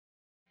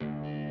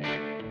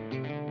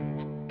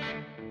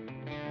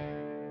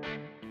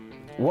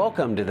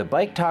Welcome to the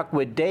Bike Talk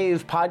with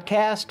Dave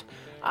podcast.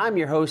 I'm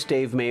your host,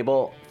 Dave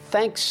Mabel.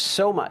 Thanks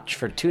so much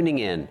for tuning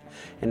in,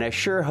 and I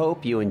sure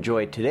hope you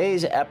enjoyed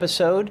today's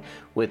episode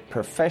with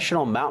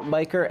professional mountain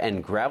biker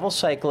and gravel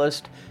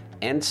cyclist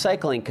and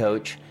cycling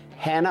coach,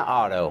 Hannah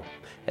Otto,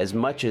 as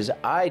much as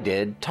I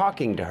did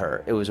talking to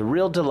her. It was a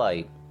real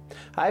delight.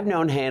 I've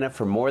known Hannah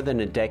for more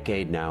than a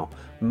decade now,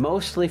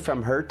 mostly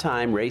from her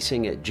time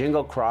racing at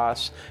Jingle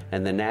Cross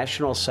and the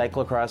National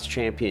Cyclocross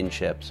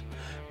Championships.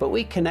 But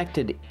we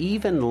connected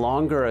even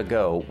longer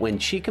ago when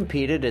she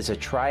competed as a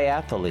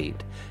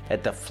triathlete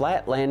at the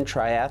Flatland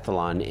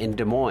Triathlon in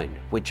Des Moines,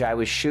 which I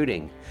was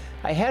shooting.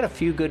 I had a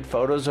few good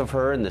photos of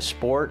her in the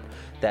sport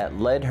that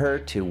led her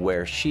to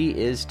where she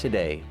is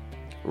today,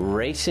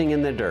 racing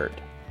in the dirt.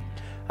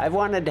 I've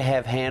wanted to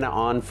have Hannah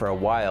on for a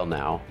while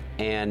now,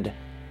 and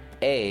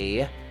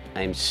A,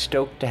 I'm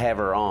stoked to have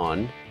her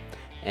on,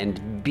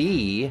 and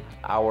B,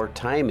 our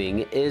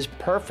timing is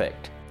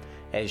perfect,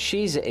 as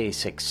she's a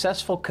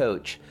successful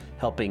coach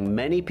helping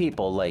many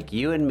people like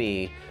you and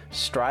me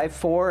strive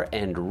for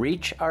and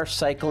reach our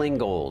cycling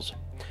goals.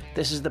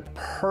 This is the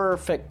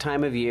perfect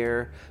time of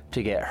year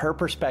to get her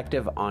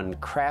perspective on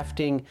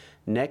crafting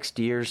next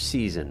year's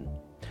season.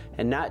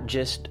 And not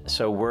just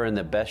so we're in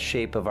the best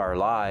shape of our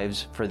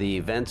lives for the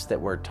events that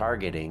we're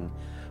targeting,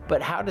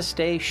 but how to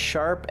stay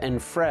sharp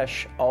and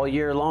fresh all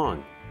year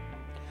long.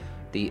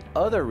 The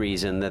other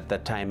reason that the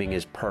timing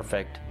is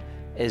perfect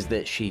is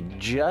that she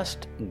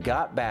just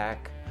got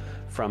back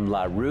from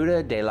La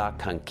Ruta de la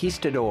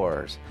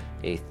Conquistadors,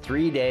 a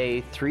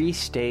 3-day,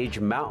 3-stage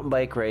mountain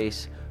bike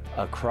race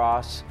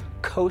across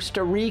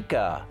Costa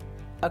Rica.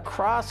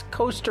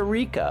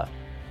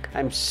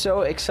 I'm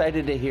so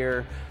excited to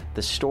hear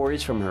the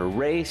stories from her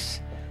race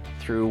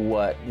through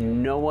what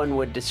no one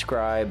would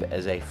describe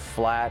as a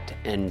flat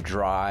and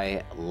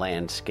dry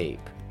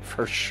landscape,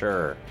 for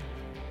sure.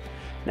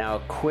 Now,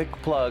 a quick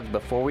plug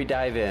before we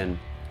dive in.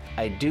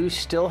 I do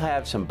still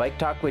have some Bike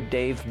Talk with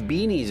Dave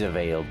beanies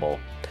available.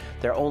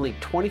 They're only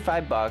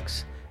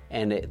 $25,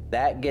 and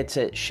that gets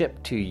it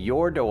shipped to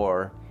your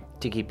door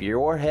to keep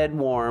your head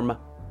warm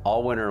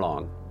all winter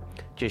long.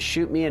 Just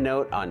shoot me a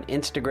note on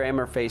Instagram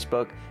or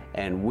Facebook,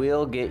 and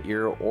we'll get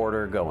your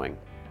order going.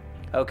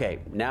 Okay,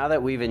 now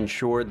that we've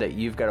ensured that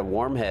you've got a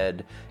warm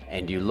head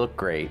and you look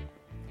great,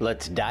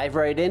 let's dive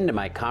right into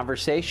my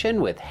conversation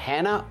with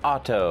Hannah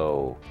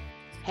Otto.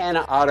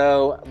 Hannah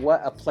Otto,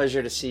 what a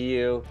pleasure to see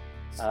you.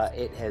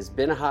 It has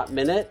been a hot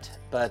minute,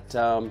 but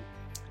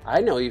I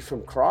know you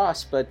from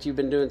Cross, but you've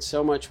been doing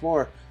so much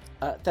more.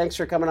 Thanks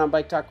for coming on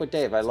Bike Talk with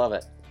Dave. I love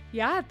it.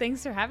 Yeah,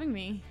 thanks for having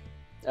me.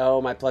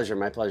 Oh, my pleasure,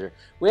 my pleasure.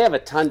 We have a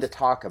ton to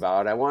talk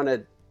about. I want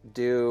to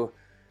do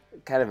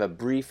kind of a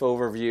brief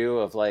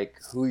overview of like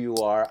who you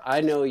are.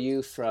 I know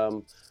you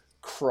from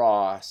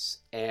Cross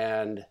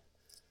and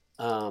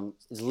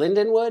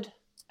Lindenwood.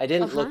 I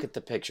didn't look at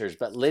the pictures,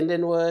 but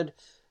Lindenwood,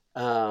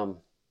 coming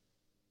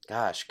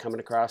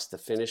across the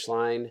finish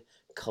line,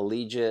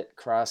 Collegiate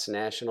Cross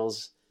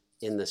Nationals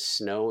in the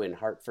snow in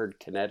Hartford,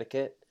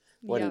 Connecticut.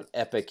 What an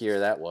epic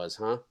year that was,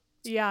 huh?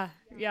 Yeah,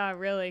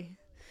 really.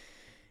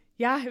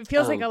 Yeah, it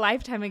feels like a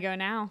lifetime ago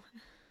now.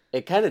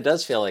 It kind of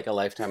does feel like a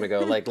lifetime ago,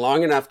 like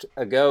long enough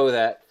ago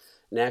that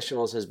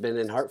Nationals has been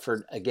in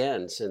Hartford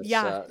again since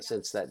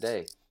that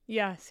day.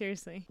 Yeah,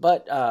 seriously.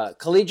 But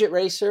collegiate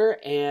racer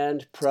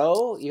and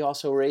pro, you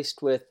also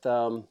raced with,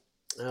 one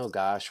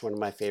of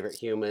my favorite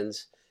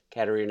humans,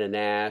 Katarina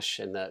Nash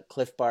and the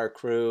Cliff Bar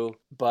crew.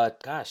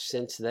 But gosh,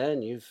 since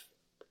then you've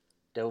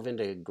dove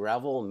into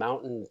gravel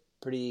mountain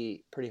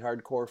pretty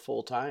hardcore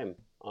full time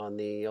on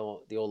the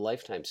old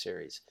Lifetime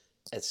series,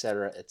 et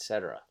cetera, et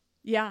cetera.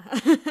 Yeah.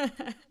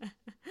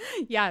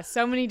 Yeah,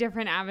 so many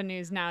different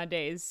avenues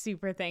nowadays.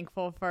 Super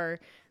thankful for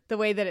the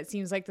way that it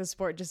seems like the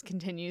sport just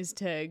continues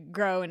to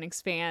grow and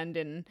expand.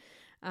 And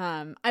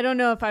I don't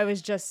know if I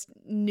was just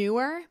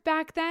newer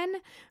back then,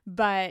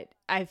 but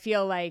I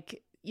feel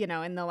like,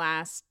 in the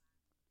last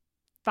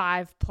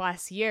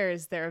 5+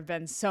 years, there have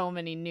been so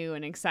many new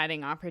and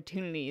exciting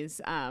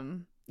opportunities,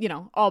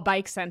 all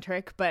bike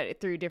centric, but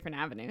through different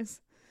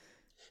avenues.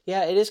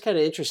 Yeah, it is kind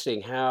of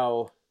interesting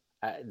how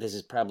this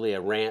is probably a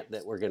rant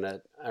that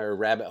or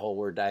rabbit hole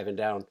we're diving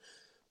down.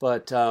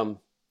 But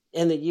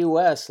in the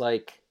U.S.,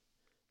 like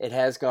it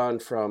has gone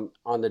from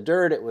on the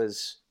dirt, it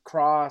was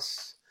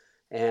cross,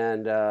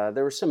 and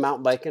there was some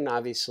mountain biking,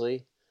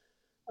 obviously.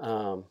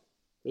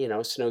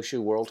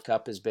 Snowshoe World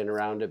Cup has been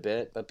around a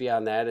bit, but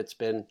beyond that, it's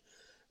been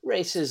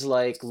races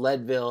like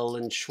Leadville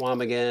and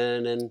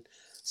Schwamigan and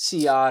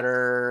Sea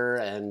Otter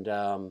and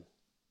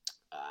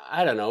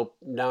I don't know,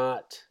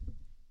 not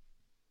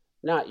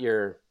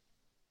your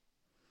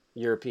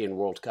European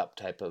World Cup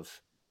type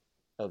of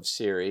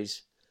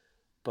series,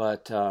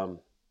 but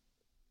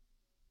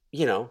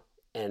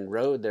and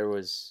road there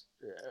was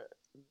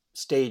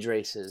stage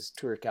races,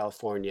 Tour of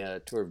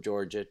California, Tour of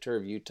Georgia, Tour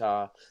of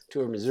Utah,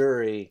 Tour of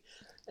Missouri,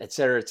 et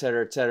cetera, et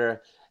cetera, et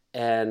cetera,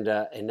 and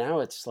now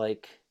it's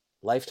like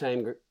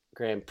Lifetime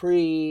Grand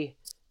Prix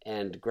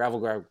and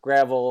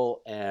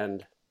gravel,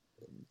 and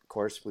of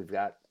course we've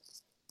got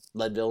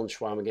Leadville and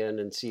Schwamigan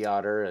and Sea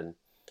Otter, and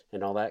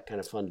and all that kind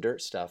of fun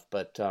dirt stuff.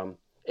 But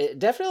it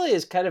definitely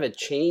is kind of a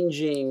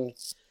changing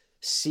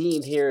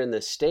scene here in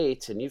the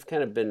States, and you've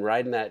kind of been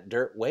riding that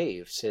dirt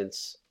wave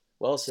since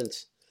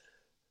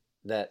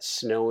that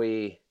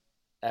snowy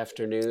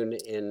afternoon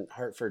in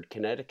Hartford,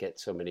 Connecticut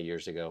so many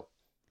years ago.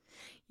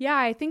 Yeah,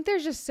 I think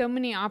there's just so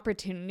many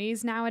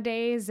opportunities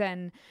nowadays.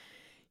 And,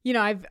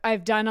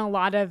 I've done a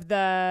lot of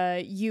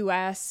the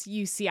US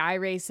UCI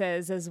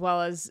races as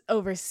well as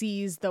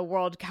overseas, the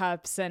World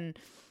Cups, and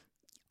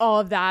all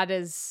of that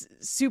is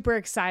super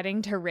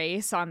exciting to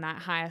race on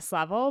that highest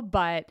level.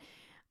 But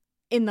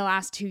in the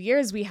last 2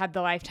 years, we had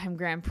the Lifetime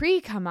Grand Prix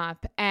come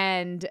up,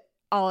 and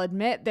I'll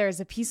admit there's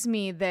a piece of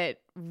me that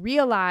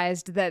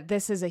realized that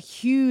this is a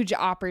huge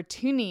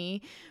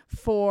opportunity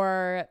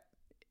for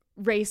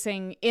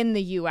racing in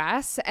the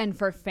US and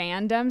for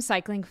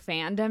cycling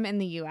fandom in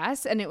the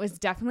US. And it was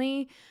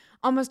definitely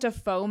almost a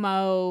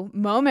FOMO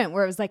moment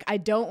where it was like, I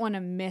don't want to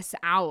miss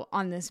out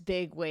on this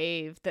big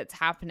wave that's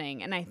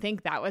happening. And I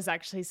think that was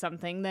actually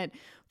something that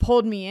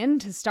pulled me in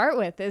to start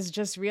with, is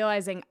just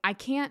realizing I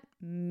can't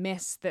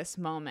miss this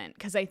moment,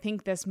 because I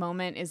think this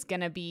moment is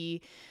going to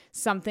be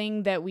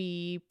something that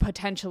we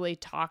potentially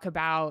talk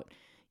about,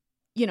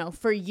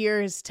 for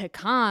years to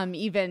come,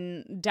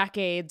 even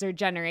decades or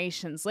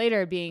generations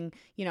later, being,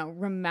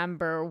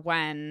 remember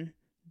when.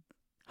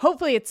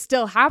 Hopefully it's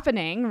still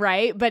happening,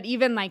 right? But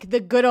even like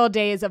the good old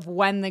days of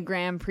when the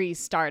Grand Prix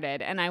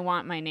started, and I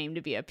want my name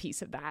to be a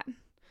piece of that.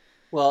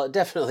 Well, it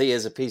definitely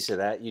is a piece of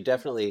that. You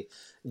definitely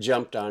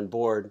jumped on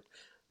board.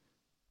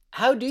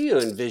 How do you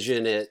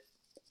envision it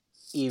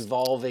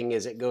evolving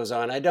as it goes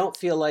on? I don't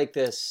feel like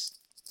this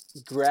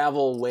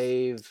gravel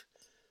wave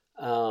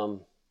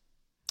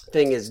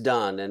thing is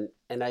done.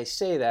 And I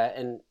say that,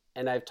 and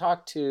I've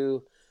talked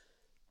to,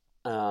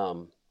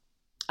 quite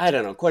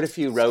a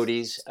few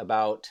roadies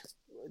about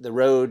the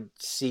road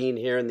scene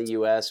here in the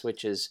U.S.,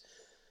 which is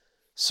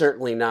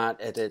certainly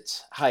not at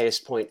its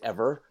highest point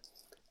ever.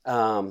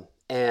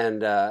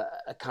 And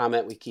a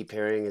comment we keep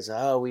hearing is,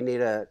 "Oh, we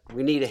need a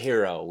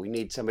hero. We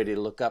need somebody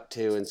to look up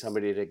to and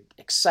somebody to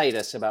excite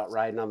us about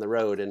riding on the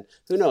road." And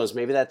who knows?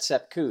 Maybe that's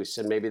Sepp Kuss,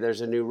 and maybe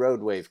there's a new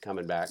road wave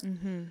coming back.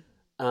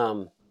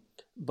 Mm-hmm.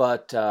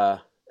 But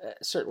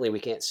certainly we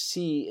can't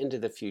see into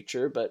the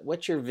future. But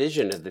what's your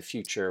vision of the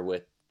future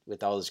with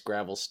all this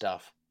gravel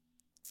stuff?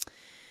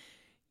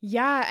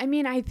 Yeah, I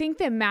mean, I think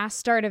that mass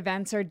start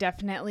events are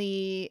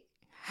definitely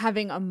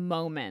having a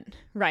moment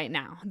right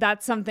now.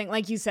 That's something,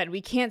 like you said,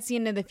 we can't see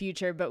into the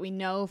future, but we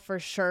know for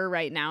sure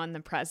right now in the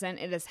present,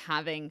 it is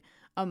having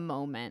a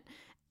moment.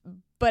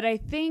 But I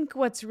think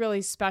what's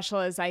really special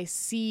is I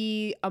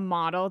see a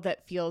model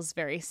that feels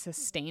very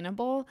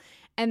sustainable.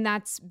 And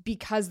that's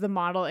because the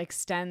model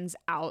extends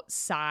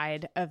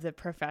outside of the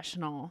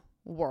professional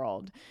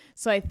world.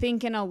 So I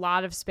think in a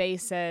lot of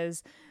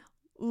spaces,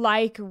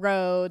 like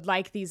road,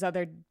 like these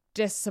other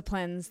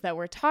disciplines that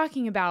we're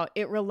talking about,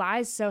 it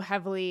relies so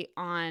heavily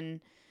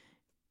on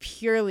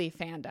purely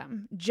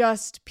fandom,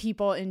 just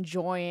people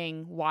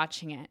enjoying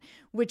watching it,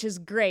 which is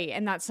great.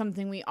 And that's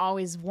something we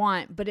always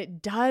want, but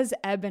it does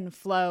ebb and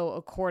flow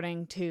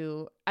according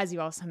to, as you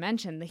also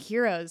mentioned, the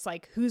heroes,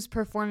 like who's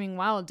performing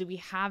well. Do we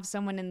have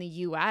someone in the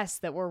US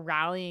that we're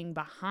rallying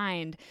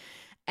behind?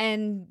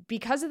 And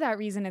because of that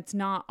reason, it's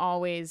not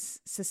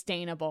always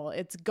sustainable.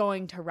 It's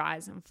going to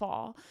rise and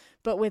fall.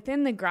 But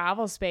within the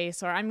gravel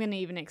space, or I'm going to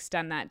even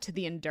extend that to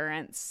the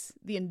endurance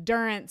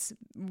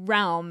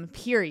realm,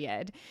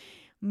 period,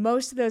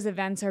 most of those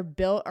events are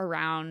built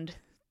around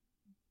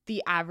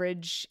the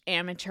average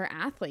amateur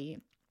athlete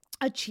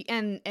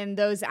and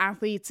those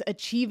athletes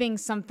achieving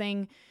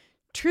something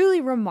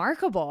truly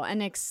remarkable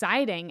and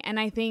exciting. And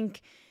I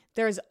think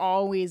there's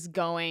always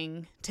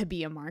going to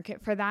be a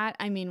market for that.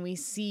 I mean, we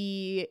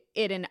see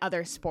it in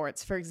other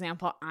sports. For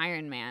example,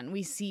 Ironman.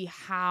 We see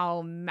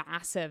how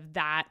massive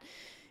that,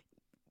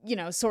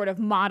 sort of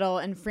model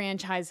and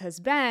franchise has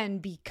been,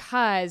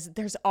 because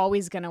there's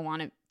always going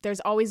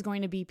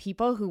to be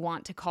people who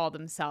want to call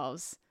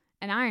themselves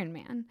an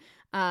Ironman.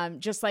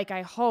 Just like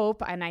I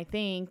hope and I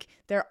think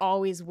there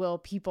always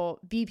will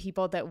be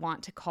people that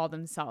want to call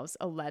themselves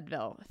a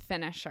Leadville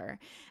finisher.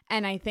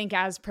 And I think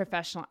as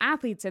professional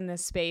athletes in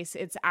this space,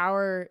 it's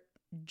our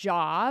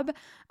job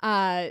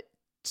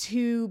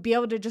to be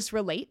able to just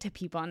relate to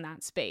people in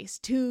that space,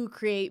 to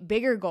create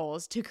bigger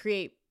goals, to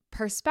create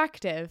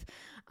perspective.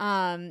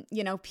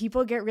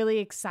 People get really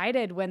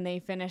excited when they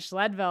finish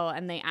Leadville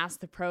and they ask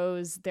the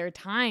pros their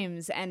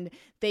times, and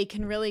they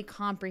can really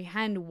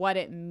comprehend what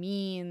it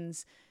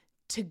means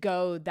to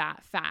go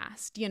that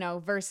fast,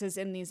 versus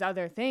in these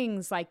other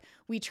things, like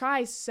we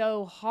try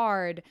so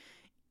hard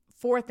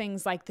for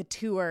things like the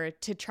tour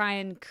to try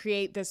and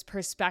create this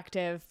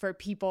perspective for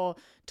people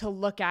to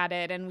look at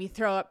it. And we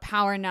throw up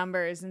power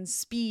numbers and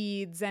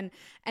speeds and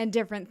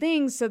different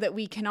things so that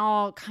we can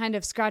all kind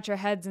of scratch our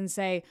heads and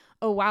say,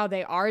 oh, wow,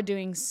 they are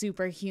doing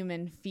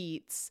superhuman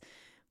feats.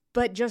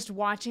 But just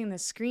watching the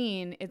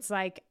screen, it's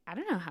like, I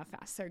don't know how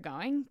fast they're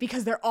going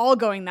because they're all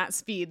going that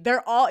speed.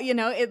 They're all,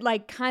 it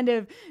like kind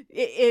of,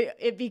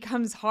 it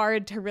becomes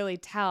hard to really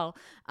tell.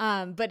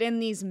 But in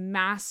these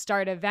mass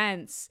start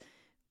events,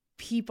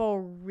 people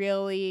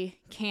really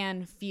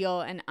can feel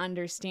and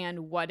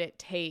understand what it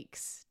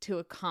takes to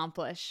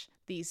accomplish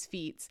these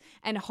feats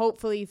and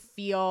hopefully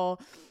feel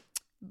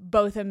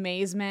both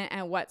amazement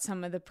at what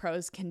some of the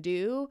pros can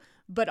do,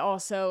 but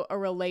also a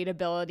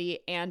relatability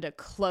and a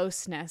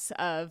closeness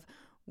of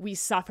we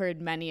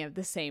suffered many of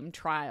the same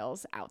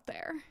trials out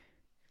there.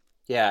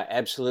 Yeah,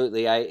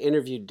 absolutely. I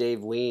interviewed Dave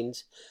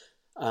Wiens.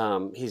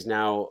 He's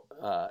now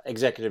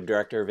executive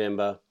director of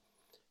IMBA,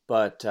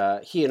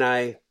 but he and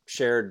I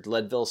shared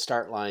Leadville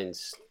start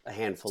lines a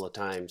handful of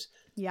times.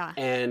 Yeah.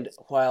 And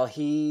while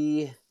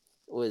he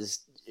was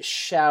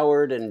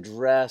showered and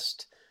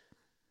dressed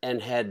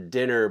and had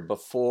dinner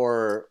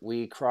before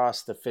we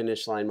crossed the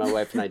finish line, my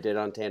wife and I did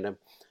on tandem,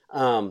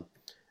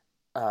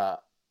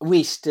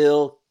 we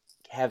still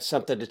have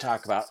something to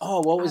talk about.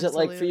 Oh, what was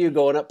Absolutely. it like for you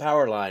going up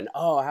Powerline?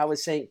 Oh, how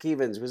was St.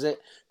 Kevin's? Was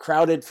it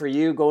crowded for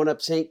you going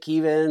up St.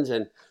 Kevin's?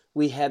 And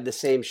we had the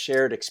same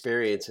shared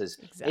experiences.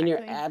 Exactly. And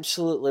you're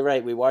absolutely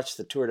right. We watched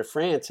the Tour de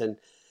France, and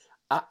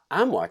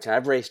I'm watching.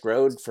 I've raced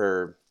road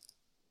for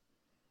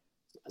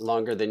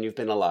longer than you've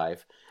been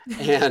alive.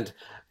 And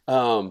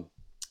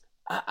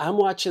I'm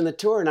watching the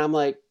Tour, and I'm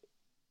like,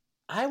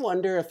 I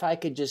wonder if I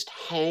could just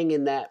hang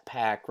in that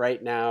pack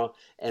right now,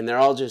 and they're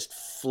all just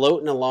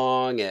floating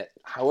along at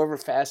however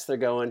fast they're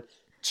going,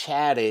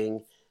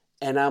 chatting.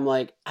 And I'm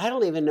like, I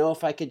don't even know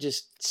if I could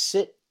just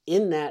sit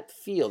in that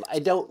field. I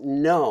don't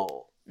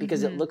know,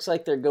 because it looks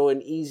like they're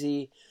going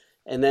easy.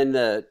 And then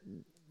the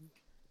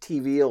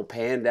TV will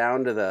pan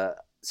down to the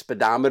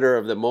speedometer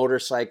of the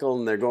motorcycle,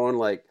 and they're going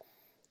like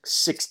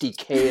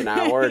 60K an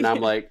hour. And I'm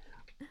like,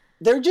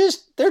 they're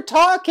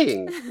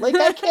talking. Like,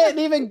 I can't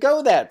even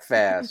go that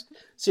fast.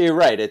 So you're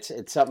right. It's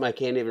something I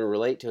can't even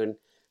relate to. And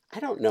I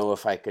don't know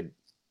if I could.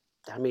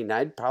 I mean,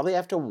 I'd probably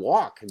have to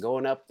walk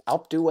going up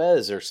Alpe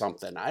d'Huez or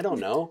something. I don't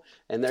know.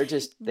 And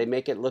they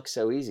make it look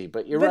so easy.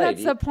 But you're right.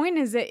 That's the point,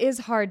 is it is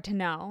hard to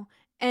know.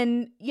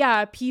 And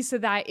yeah, a piece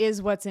of that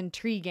is what's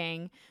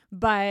intriguing.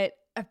 But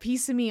a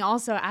piece of me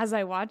also, as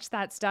I watch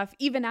that stuff,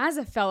 even as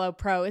a fellow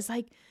pro, is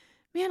like,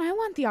 man, I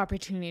want the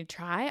opportunity to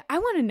try. I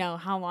want to know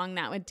how long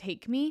that would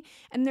take me.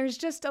 And there's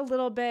just a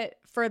little bit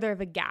further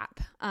of a gap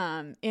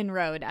in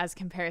road as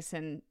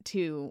comparison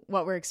to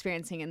what we're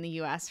experiencing in the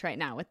U.S. right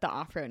now with the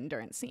off-road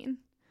endurance scene.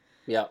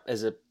 Yeah,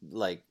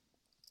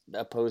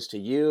 opposed to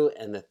you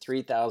and the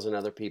 3,000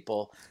 other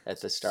people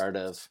at the start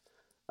of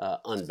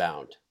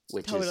Unbound,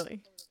 which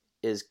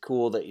is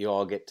cool that you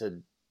all get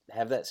to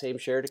have that same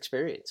shared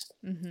experience.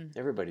 Mm-hmm.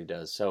 Everybody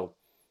does. So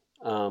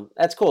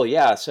that's cool.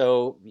 Yeah.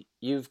 So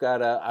you've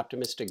got an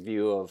optimistic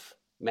view of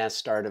mass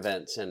start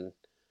events and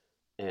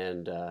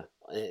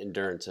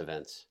endurance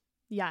events.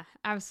 Yeah,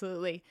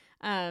 absolutely.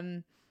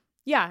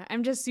 Yeah,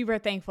 I'm just super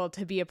thankful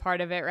to be a part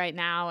of it right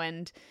now.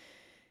 And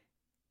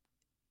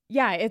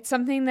yeah, it's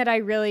something that I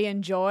really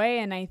enjoy.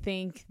 And I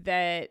think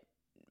that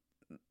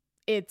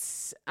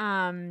it's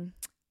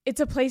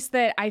a place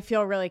that I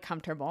feel really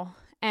comfortable,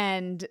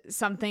 and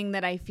something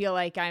that I feel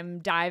like I'm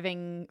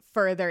diving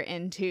further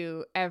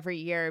into every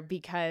year,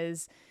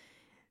 because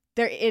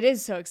it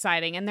is so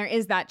exciting and there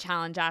is that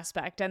challenge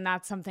aspect. And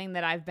that's something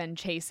that I've been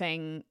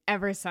chasing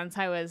ever since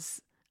I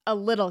was a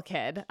little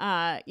kid,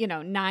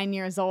 9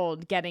 years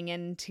old. Getting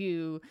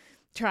into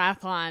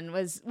triathlon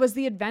was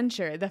the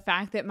adventure, the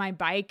fact that my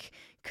bike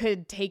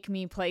could take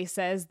me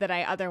places that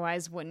I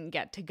otherwise wouldn't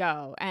get to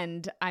go.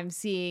 And I'm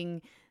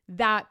seeing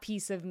that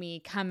piece of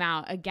me come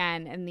out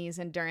again in these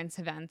endurance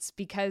events,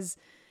 because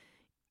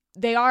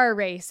they are a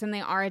race and they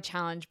are a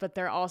challenge, but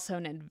they're also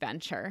an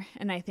adventure.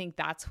 And I think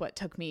that's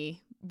what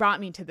brought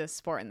me to this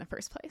sport in the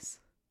first place.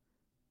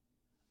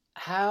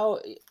 How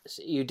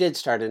you did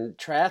start in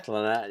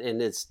triathlon,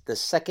 and it's the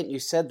second you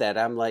said that,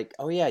 I'm like,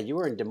 oh yeah, you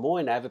were in Des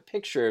Moines. I have a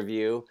picture of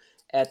you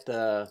at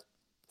the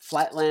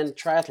Flatland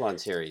Triathlon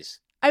Series.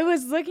 I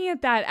was looking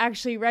at that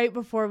actually right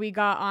before we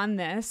got on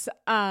this.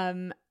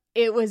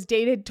 It was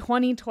dated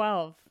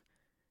 2012.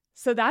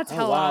 So that's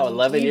how long.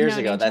 11 years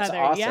ago. That's other.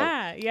 Awesome.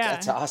 Yeah.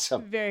 That's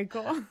awesome. Very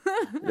cool.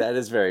 That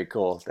is very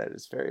cool. That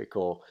is very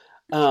cool.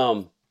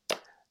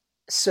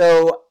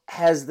 So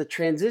has the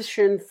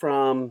transition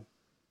from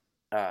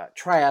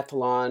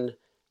triathlon,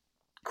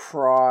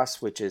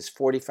 cross, which is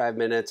 45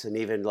 minutes, and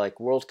even like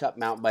World Cup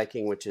mountain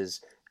biking, which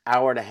is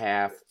hour and a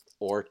half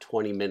or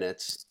 20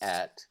 minutes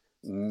at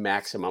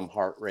maximum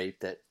heart rate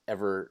that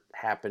ever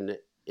happened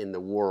in the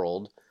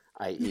world,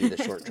 i.e. the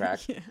short track,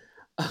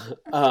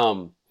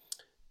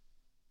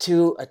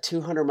 to a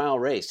 200-mile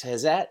race.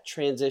 Has that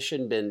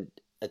transition been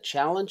a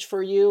challenge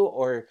for you,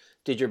 or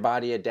did your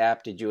body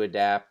adapt? Did you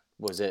adapt?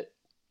 Did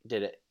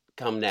it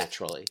come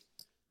naturally?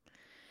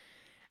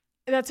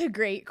 That's a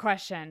great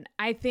question.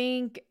 I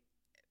think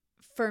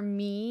For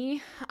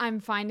me, I'm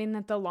finding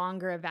that the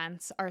longer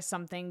events are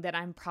something that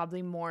I'm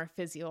probably more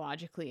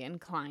physiologically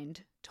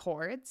inclined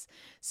towards.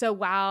 So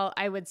while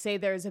I would say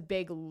there's a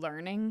big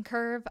learning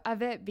curve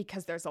of it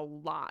because there's a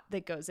lot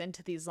that goes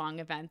into these long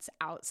events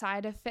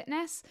outside of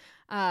fitness,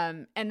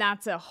 and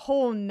that's a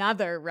whole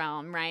nother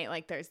realm, right?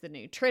 Like there's the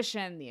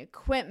nutrition, the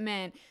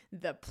equipment,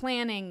 the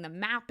planning, the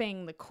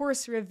mapping, the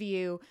course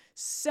review,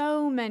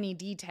 so many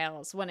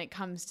details when it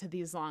comes to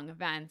these long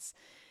events.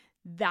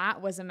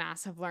 That was a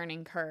massive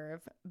learning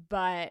curve,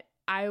 but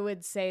I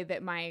would say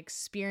that my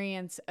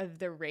experience of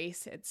the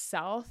race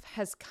itself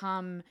has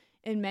come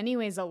in many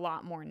ways a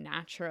lot more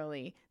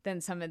naturally than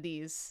some of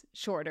these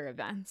shorter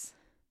events.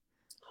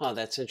 Huh,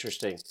 that's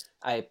interesting.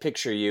 I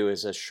picture you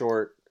as a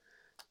short,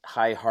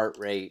 high heart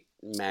rate,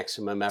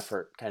 maximum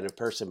effort kind of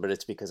person, but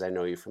it's because I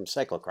know you from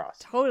cyclocross.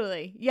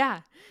 Totally.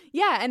 Yeah.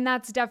 Yeah. And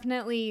that's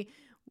definitely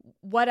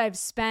what I've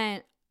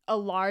spent a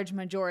large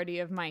majority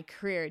of my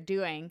career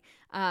doing.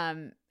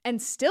 And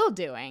still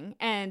doing.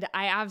 And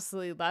I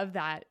absolutely love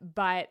that.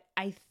 But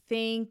I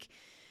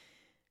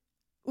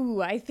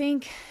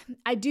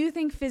do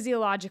think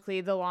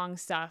physiologically the long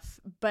stuff,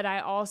 but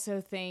I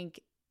also think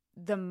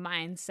the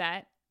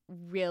mindset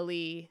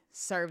really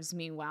serves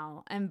me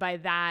well. And by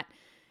that,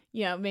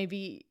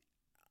 maybe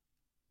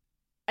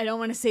I don't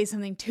want to say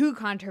something too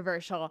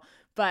controversial,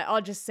 but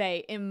I'll just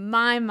say in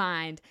my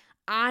mind,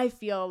 I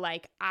feel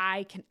like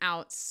I can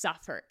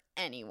out-suffer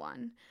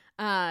anyone.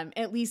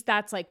 At least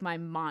that's like my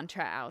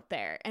mantra out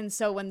there. And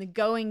so when the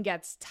going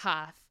gets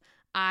tough,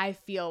 I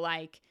feel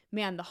like,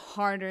 man, the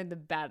harder the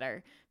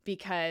better,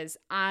 because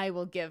I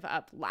will give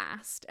up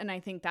last. And I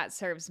think that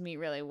serves me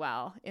really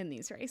well in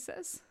these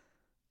races.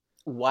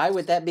 Why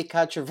would that be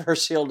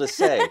controversial to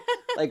say?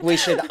 Like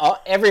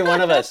every one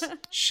of us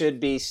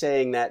should be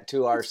saying that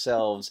to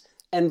ourselves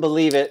and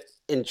believe it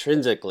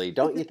intrinsically,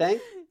 don't you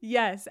think?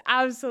 Yes,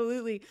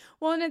 absolutely.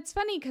 Well, and it's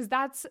funny because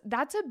that's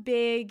a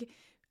big,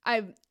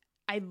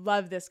 I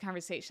love this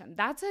conversation.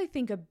 That's, I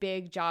think, a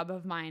big job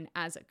of mine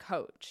as a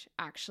coach,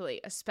 actually,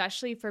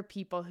 especially for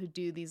people who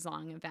do these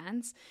long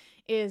events,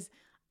 is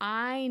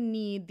I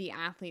need the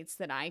athletes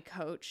that I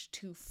coach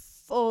to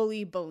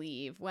fully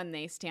believe when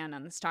they stand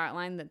on the start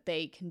line that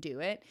they can do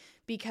it,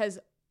 because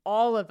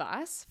all of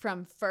us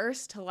from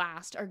first to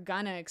last are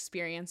gonna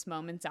experience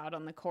moments out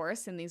on the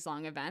course in these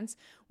long events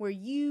where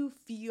you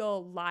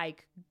feel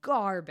like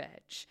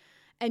garbage,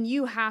 and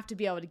you have to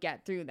be able to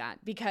get through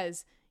that,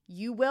 because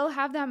you will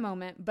have that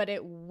moment, but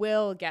it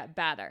will get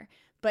better.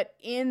 But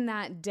in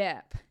that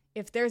dip,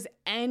 if there's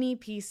any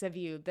piece of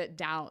you that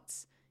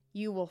doubts,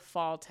 you will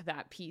fall to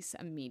that piece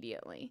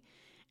immediately.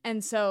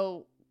 And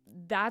so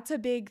that's a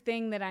big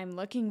thing that I'm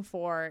looking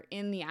for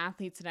in the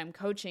athletes that I'm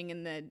coaching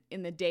in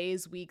the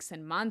days, weeks,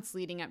 and months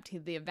leading up to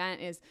the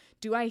event is,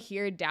 do I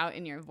hear doubt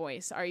in your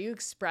voice? Are you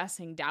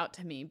expressing doubt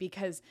to me?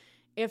 Because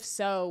if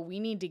so, we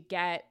need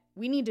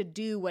to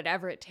do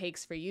whatever it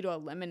takes for you to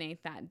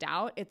eliminate that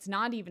doubt. It's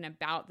not even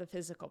about the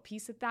physical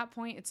piece at that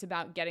point. It's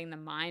about getting the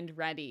mind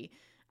ready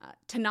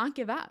to not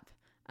give up,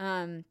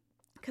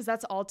 because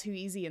that's all too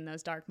easy in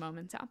those dark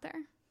moments out there.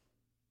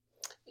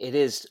 It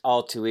is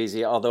all too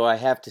easy, although I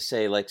have to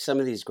say, like some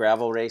of these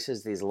gravel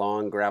races, these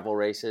long gravel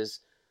races,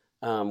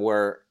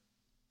 where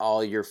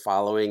all you're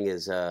following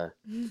is a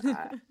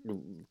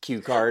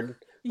cue card.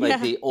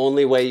 Like the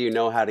only way you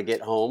know how to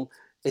get home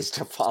is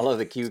to follow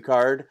the cue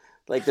card.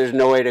 Like there's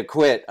no way to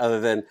quit other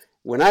than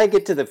when I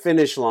get to the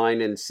finish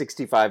line in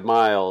 65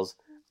 miles,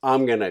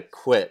 I'm going to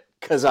quit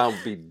because I'll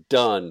be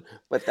done.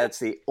 But that's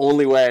the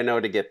only way I know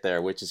to get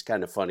there, which is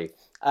kind of funny.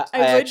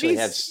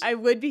 I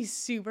would be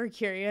super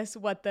curious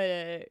what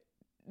the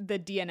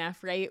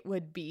DNF rate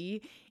would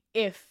be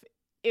if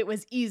it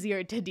was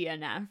easier to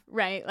DNF,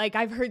 right? Like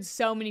I've heard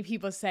so many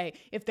people say,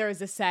 if there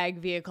was a SAG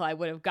vehicle, I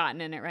would have gotten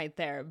in it right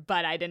there,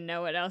 but I didn't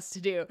know what else to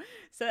do.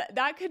 So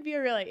that could be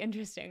a really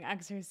interesting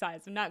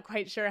exercise. I'm not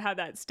quite sure how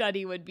that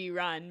study would be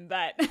run,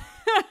 but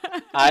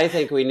I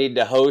think we need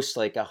to host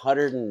like a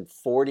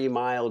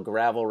 140-mile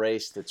gravel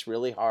race that's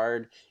really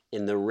hard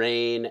in the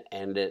rain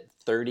and at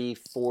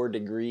 34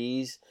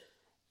 degrees.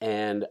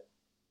 And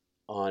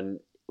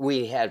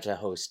we have to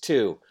host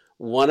two.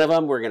 One of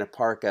them, we're going to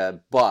park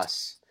a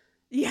bus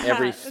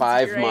every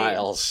 5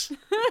 miles.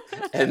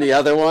 And the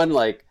other one,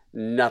 like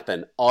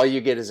nothing. All you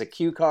get is a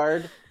cue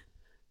card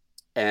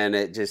and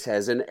it just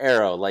has an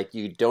arrow. Like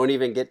you don't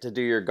even get to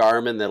do your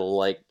Garmin that'll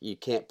like, you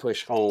can't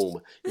push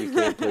home. You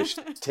can't push,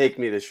 take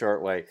me the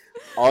short way.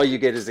 All you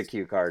get is a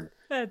cue card.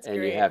 That's and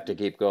great. You have to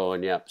keep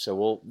going. Yep.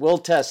 So we'll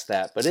test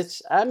that. But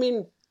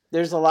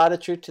there's a lot of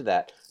truth to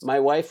that. My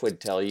wife would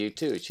tell you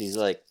too. She's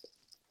like,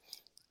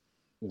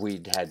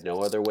 we had no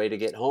other way to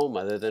get home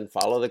other than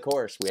follow the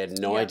course. We had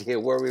no idea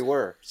where we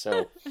were.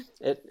 So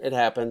it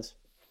happens.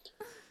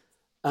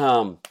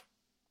 So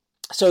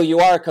you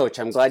are a coach.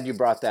 I'm glad you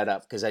brought that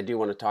up because I do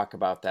want to talk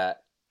about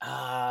that.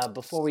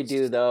 Before we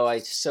do, though, I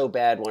so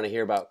bad want to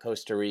hear about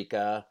Costa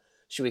Rica.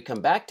 Should we come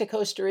back to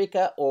Costa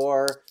Rica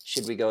or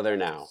should we go there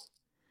now?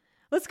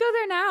 Let's go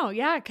there now.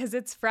 Yeah, because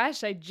it's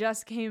fresh. I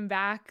just came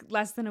back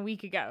less than a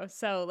week ago.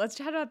 So let's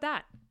chat about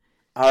that.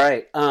 All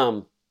right.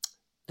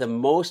 The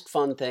most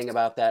fun thing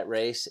about that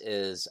race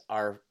is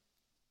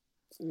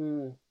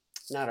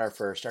not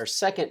our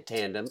second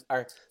tandem.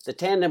 The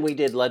tandem we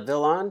did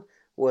Leadville on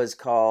was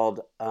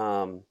called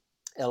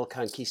El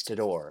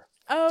Conquistador.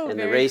 Oh, And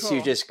the very race you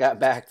cool. just got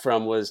back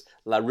from was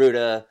La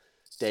Ruta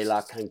de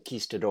la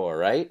Conquistador,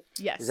 right?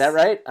 Yes. Is that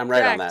right? I'm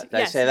right on Correct. that. Did I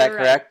Yes, say that you're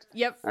correct? right.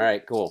 Yep. All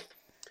right, cool.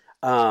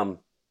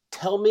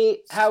 Tell me,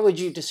 how would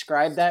you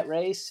describe that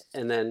race?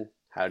 And then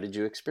how did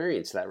you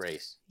experience that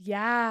race?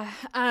 Yeah.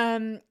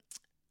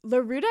 La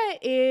Ruta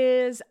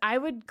is, I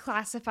would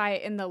classify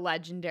it in the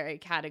legendary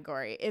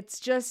category.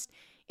 It's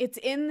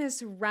in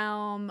this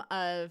realm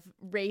of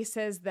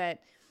races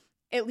that,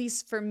 at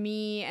least for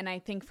me, and I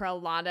think for a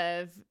lot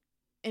of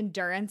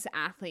endurance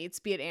athletes,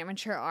 be it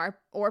amateur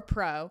or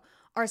pro,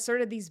 are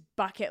sort of these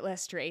bucket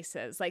list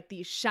races, like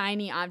these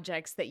shiny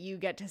objects that you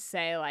get to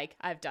say, like,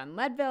 I've done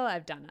Leadville,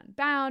 I've done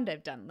Unbound,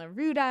 I've done La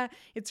Ruta.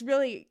 It's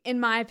really, in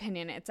my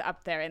opinion, it's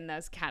up there in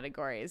those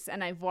categories.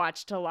 And I've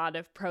watched a lot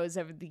of pros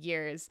over the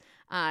years,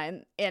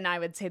 and I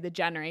would say the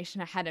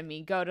generation ahead of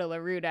me go to La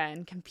Ruta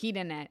and compete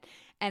in it.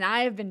 And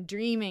I have been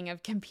dreaming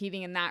of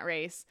competing in that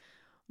race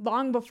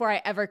long before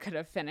I ever could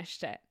have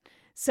finished it.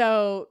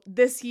 So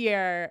this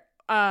year,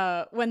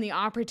 when the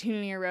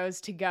opportunity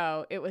arose to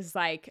go, it was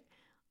like,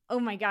 oh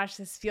my gosh,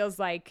 this feels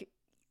like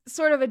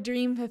sort of a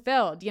dream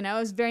fulfilled. You know, it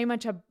was very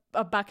much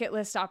a bucket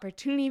list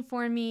opportunity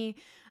for me.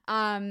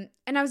 And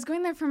I was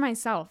going there for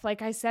myself.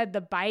 Like I said,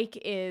 the bike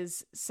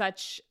is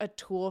such a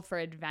tool for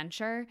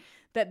adventure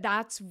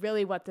that's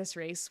really what this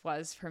race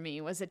was for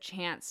me, was a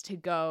chance to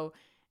go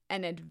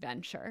and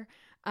adventure.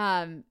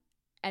 And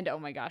oh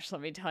my gosh,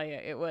 let me tell you,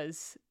 it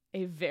was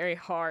a very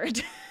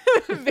hard,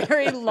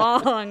 very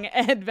long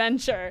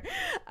adventure.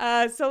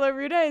 So La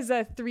Ruta is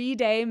a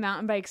 3-day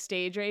mountain bike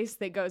stage race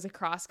that goes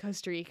across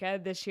Costa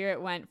Rica. This year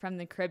it went from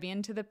the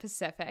Caribbean to the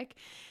Pacific,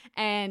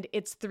 and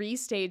it's 3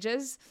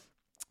 stages.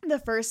 The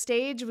first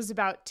stage was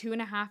about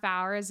 2.5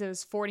 hours. It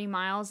was 40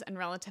 miles and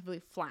relatively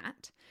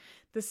flat.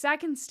 The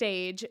second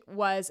stage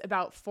was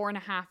about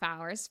 4.5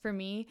 hours. For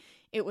me,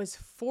 it was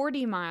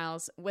 40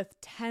 miles with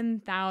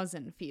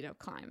 10,000 feet of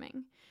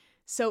climbing.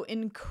 So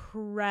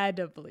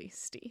incredibly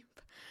steep.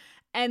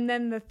 And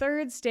then the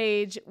third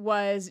stage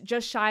was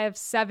just shy of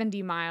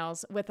 70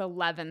 miles with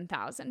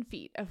 11,000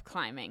 feet of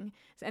climbing.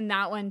 And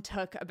that one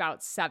took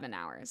about 7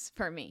 hours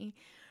for me.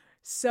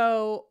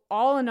 So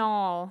all in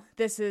all,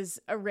 this is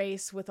a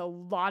race with a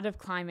lot of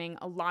climbing,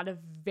 a lot of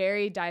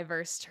very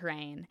diverse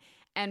terrain.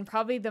 And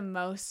probably the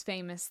most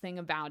famous thing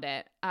about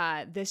it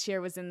this year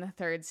was in the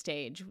third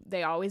stage.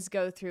 They always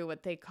go through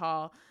what they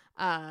call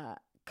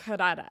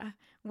Carrara,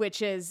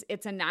 which is,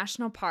 it's a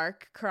national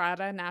park,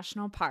 Carrara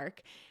National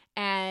Park,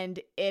 and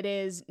it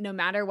is, no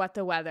matter what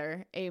the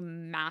weather, a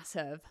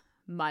massive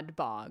mud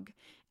bog.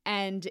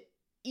 And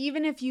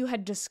even if you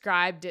had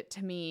described it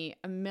to me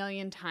a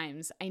million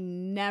times, I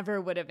never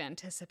would have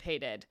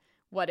anticipated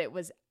what it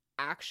was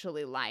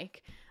actually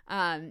like.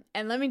 And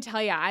let me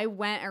tell you, I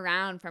went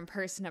around from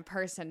person to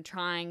person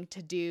trying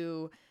to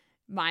do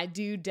my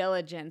due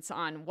diligence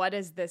on what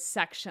is this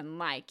section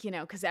like, you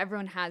know, because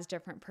everyone has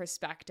different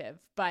perspective.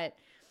 But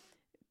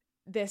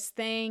this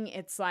thing,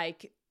 it's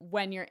like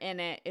when you're in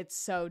it, it's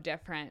so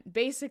different.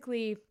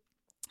 Basically,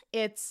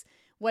 it's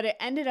what it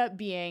ended up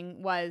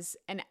being was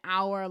an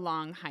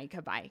hour-long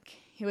hike-a-bike.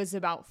 It was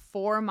about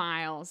 4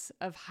 miles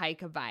of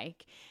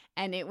hike-a-bike,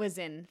 and it was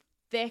in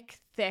thick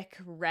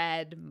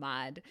red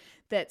mud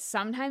that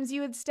sometimes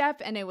you would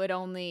step and it would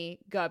only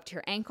go up to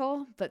your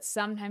ankle, but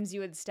sometimes you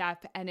would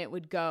step and it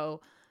would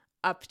go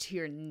up to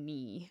your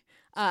knee.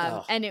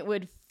 And it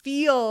would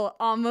feel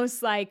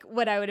almost like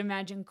what I would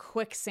imagine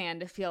quicksand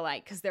to feel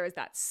like, because there was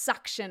that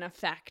suction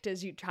effect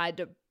as you tried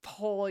to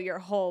pull your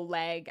whole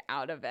leg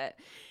out of it.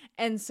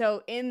 And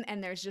so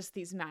and there's just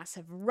these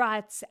massive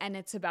ruts, and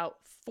it's about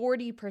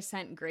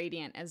 40%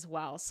 gradient as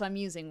well. So I'm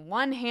using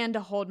one hand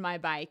to hold my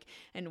bike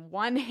and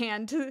one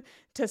hand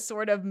to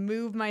sort of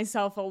move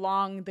myself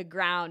along the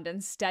ground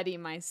and steady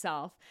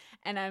myself.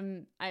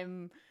 And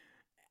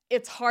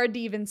it's hard to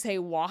even say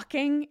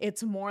walking.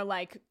 It's more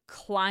like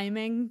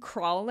climbing,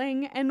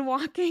 crawling, and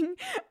walking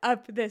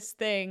up this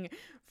thing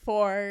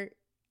for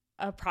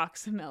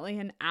approximately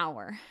an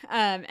hour.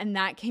 And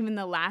that came in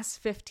the last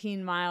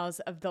 15 miles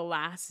of the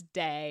last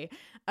day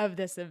of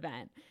this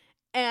event.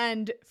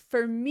 And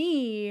for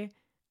me,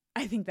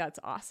 I think that's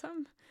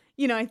awesome.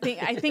 You know, I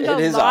think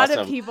a lot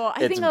of people,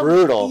 it's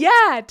brutal.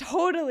 Yeah,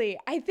 totally.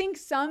 I think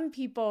some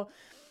people,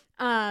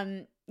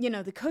 you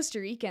know, the Costa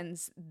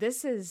Ricans,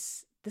 this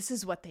is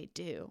what they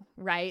do,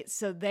 right?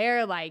 So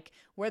they're like,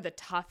 we're the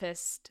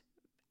toughest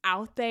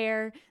out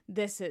there.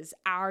 This is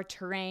our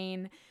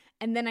terrain.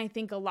 And then I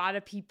think a lot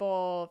of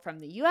people from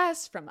the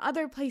US, from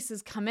other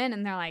places come in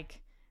and they're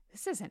like,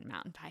 this isn't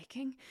mountain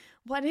biking.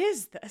 What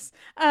is this?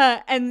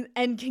 And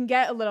can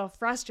get a little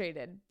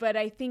frustrated. But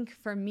I think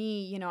for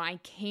me, you know, I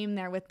came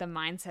there with the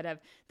mindset of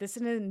this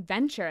is an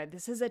adventure.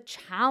 This is a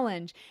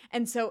challenge.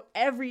 And so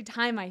every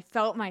time I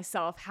felt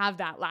myself have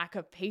that lack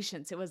of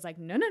patience, it was like,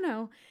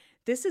 no.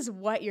 this is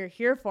what you're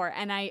here for.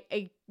 And I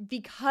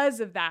because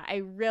of that, I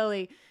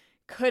really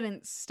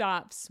couldn't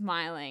stop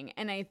smiling.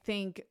 And I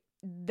think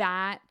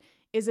that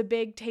is a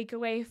big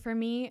takeaway for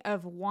me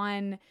of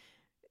one,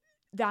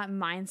 that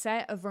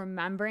mindset of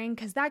remembering,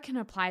 because that can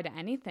apply to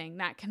anything.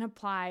 That can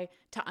apply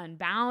to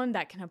Unbound,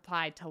 that can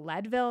apply to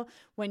Leadville.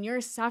 When you're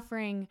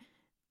suffering,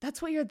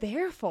 that's what you're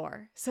there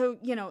for. So,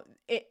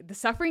 the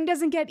suffering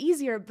doesn't get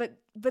easier,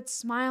 but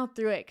smile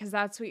through it, because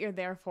that's what you're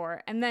there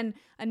for. And then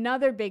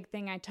another big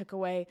thing I took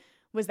away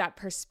was that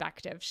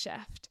perspective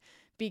shift,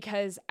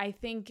 because I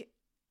think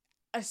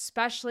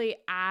especially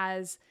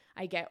as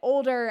I get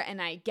older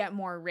and I get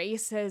more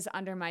races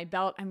under my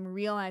belt, I'm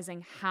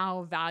realizing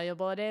how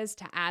valuable it is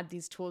to add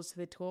these tools to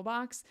the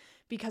toolbox,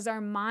 because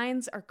our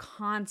minds are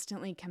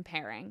constantly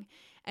comparing.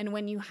 And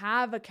when you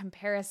have a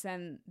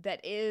comparison that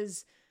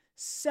is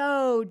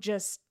so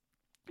just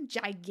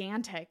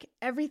gigantic,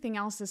 everything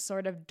else is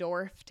sort of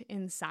dwarfed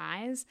in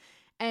size.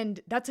 And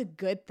that's a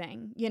good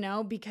thing,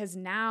 because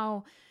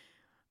now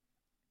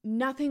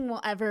nothing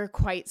will ever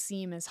quite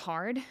seem as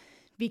hard,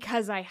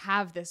 because I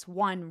have this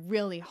one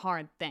really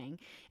hard thing.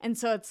 And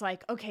so it's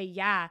like, okay,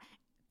 yeah,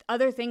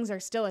 other things are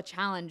still a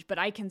challenge, but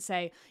I can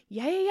say,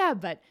 yeah,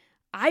 but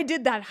I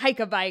did that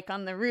hike-a-bike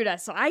on the Ruta,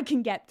 so I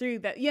can get through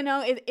that.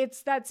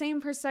 It's that same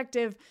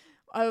perspective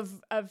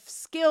of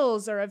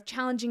skills or of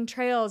challenging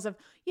trails of,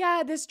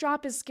 yeah, this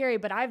drop is scary,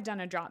 but I've done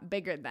a drop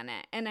bigger than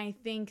it. And I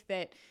think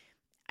that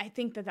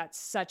that's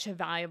such a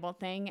valuable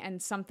thing,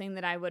 and something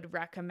that I would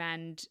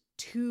recommend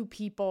to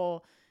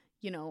people,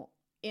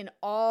 in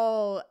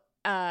all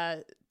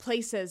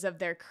places of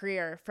their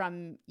career,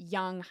 from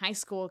young high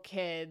school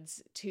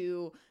kids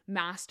to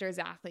masters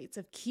athletes,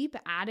 of keep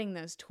adding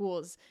those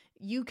tools.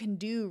 You can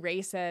do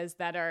races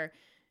that are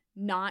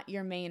not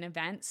your main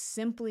event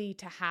simply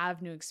to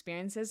have new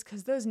experiences,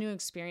 because those new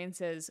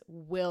experiences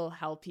will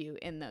help you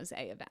in those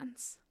A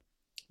events.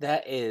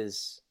 That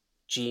is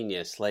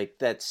genius. Like,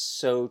 that's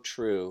so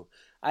true.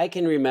 I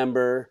can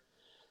remember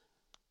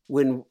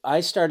when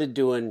I started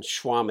doing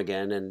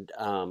Schwamigan, and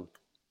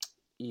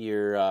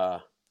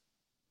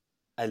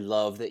I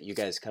love that you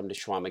guys come to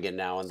Schwamigan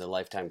now in the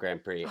Lifetime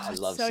Grand Prix. I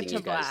love seeing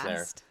you guys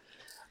there.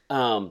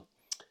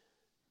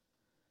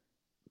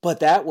 But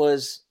that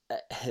was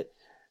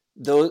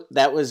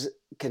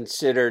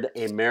considered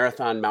a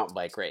marathon mountain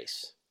bike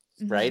race,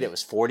 right? Mm-hmm. It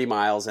was 40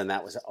 miles, and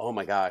that was, oh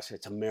my gosh,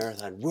 it's a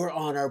marathon. We're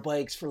on our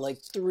bikes for like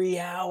 3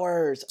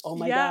 hours. Oh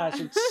my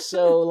gosh, it's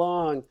so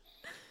long.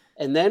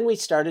 And then we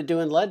started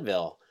doing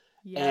Leadville.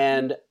 Yeah.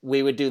 And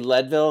we would do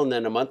Leadville, and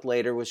then a month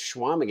later was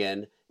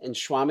Schwamigan, and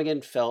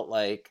Schwamigan felt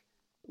like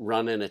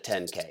running a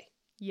 10K.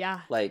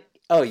 Yeah. Like,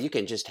 oh, you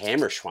can just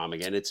hammer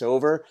Schwamigan. It's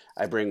over.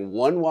 I bring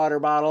one water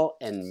bottle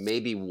and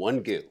maybe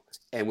one goo,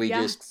 and we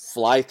just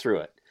fly through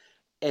it.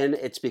 And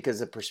it's because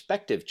the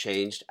perspective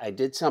changed. I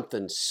did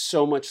something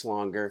so much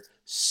longer,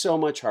 so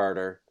much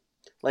harder.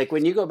 Like,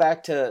 when you go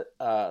back to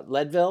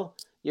Leadville,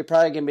 you're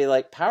probably going to be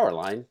like,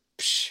 Powerline.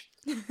 Psh.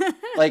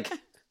 Like,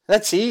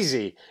 that's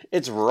easy.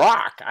 It's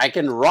rock. I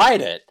can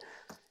ride it.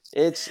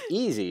 It's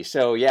easy.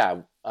 So,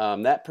 yeah,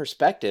 that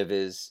perspective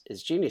is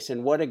genius.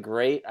 And what a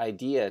great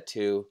idea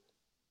to,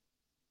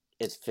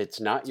 if it's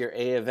not your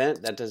A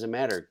event, that doesn't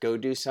matter. Go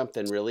do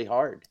something really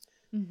hard.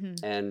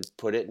 Mm-hmm. And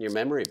put it in your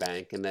memory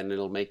bank, and then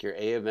it'll make your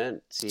A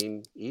event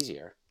seem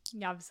easier.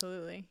 Yeah,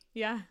 absolutely.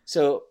 Yeah.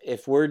 So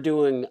if we're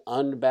doing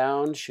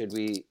Unbound, should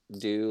we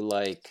do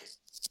like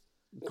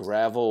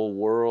Gravel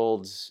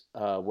Worlds?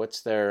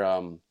 What's their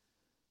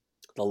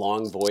the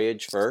long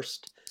voyage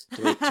first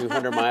to make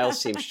 200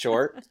 miles seem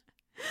short?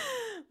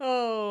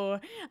 Oh,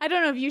 I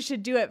don't know if you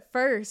should do it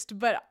first,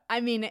 but I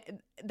mean,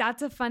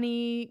 that's a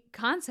funny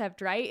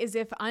concept, right? Is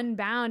if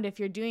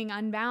you're doing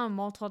Unbound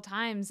multiple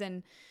times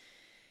and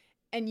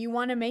you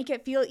want to make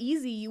it feel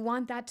easy, you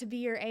want that to be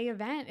your A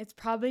event, it's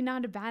probably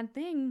not a bad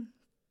thing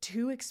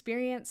to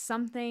experience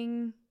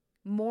something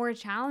more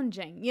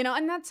challenging,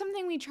 and that's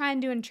something we try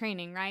and do in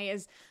training, right?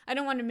 Is I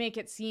don't want to make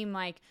it seem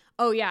like,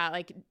 oh yeah,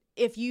 like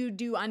if you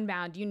do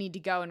Unbound, you need to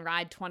go and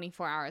ride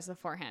 24 hours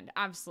beforehand.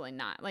 Absolutely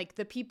not. Like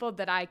the people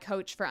that I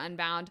coach for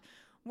Unbound,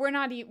 we're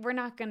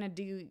not going to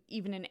do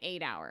even an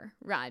 8-hour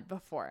ride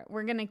before it.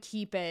 We're going to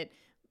keep it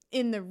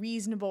in the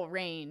reasonable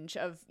range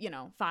of,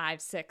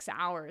 5-6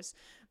 hours.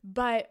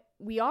 But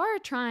we are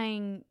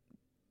trying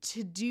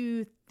to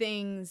do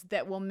things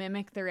that will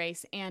mimic the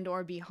race and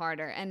or be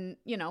harder. And,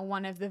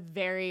 one of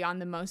the on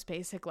the most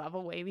basic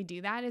level way we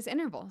do that is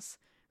intervals,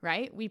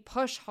 right? We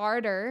push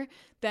harder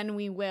than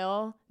we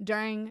will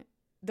during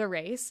the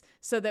race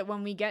so that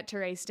when we get to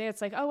race day,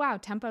 it's like, oh, wow,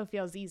 tempo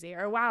feels easy,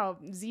 or wow,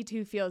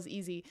 Z2 feels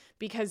easy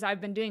because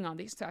I've been doing all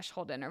these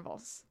threshold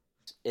intervals.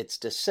 It's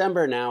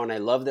December now, and I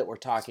love that we're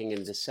talking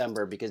in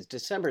December, because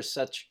December is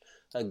such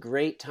a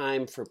great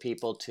time for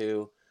people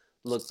to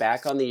look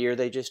back on the year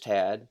they just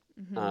had,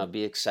 mm-hmm.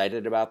 Be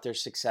excited about their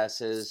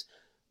successes,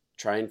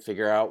 try and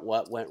figure out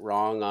what went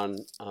wrong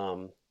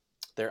on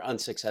their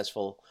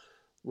unsuccessful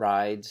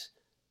rides,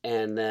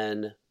 and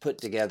then put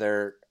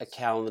together a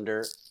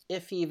calendar,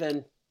 if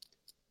even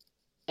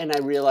And I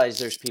realize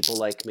there's people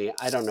like me.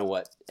 I don't know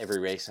what every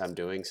race I'm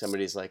doing.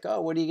 Somebody's like, oh,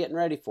 what are you getting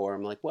ready for?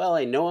 I'm like, well,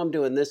 I know I'm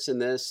doing this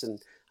and this,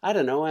 and I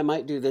don't know, I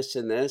might do this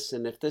and this,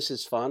 and if this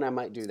is fun, I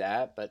might do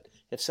that. But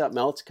if something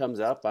else comes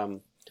up,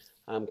 I'm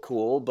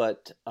cool.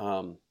 But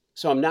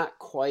so I'm not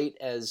quite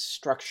as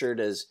structured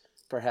as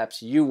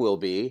perhaps you will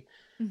be.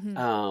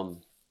 Mm-hmm.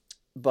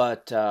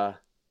 But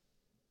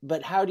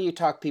how do you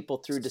talk people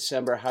through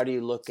December? How do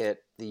you look at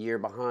the year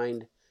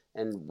behind,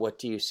 and what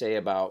do you say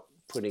about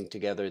putting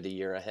together the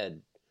year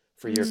ahead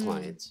for your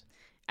clients?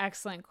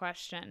 Excellent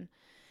question.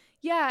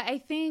 Yeah, I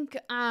think,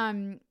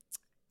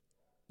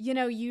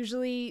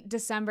 usually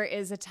December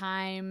is a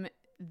time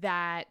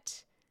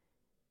that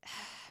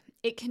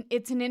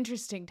it's an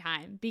interesting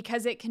time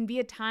because it can be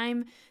a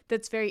time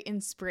that's very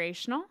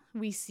inspirational.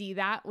 We see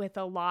that with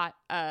a lot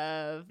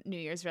of New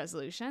Year's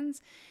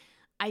resolutions.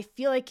 I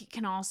feel like it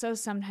can also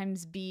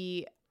sometimes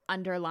be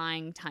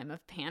underlying time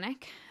of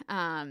panic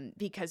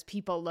because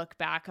people look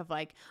back of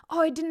like, oh,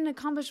 I didn't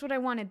accomplish what I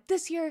wanted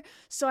this year,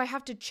 so I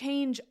have to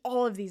change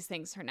all of these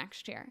things for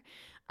next year.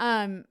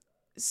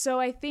 So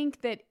I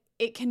think that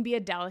it can be a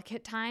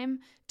delicate time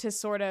to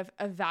sort of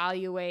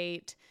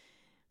evaluate,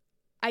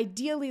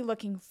 ideally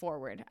looking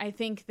forward. I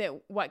think that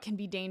what can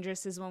be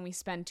dangerous is when we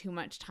spend too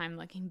much time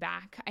looking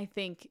back. I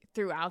think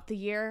throughout the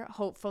year,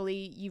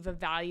 hopefully you've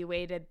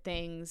evaluated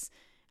things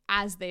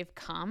as they've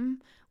come.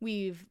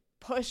 We've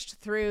pushed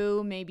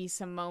through maybe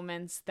some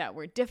moments that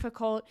were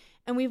difficult,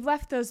 and we've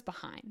left those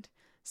behind.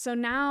 So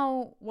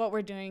now what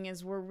we're doing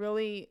is we're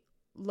really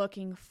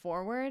looking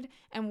forward,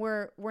 and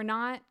we're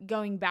not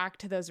going back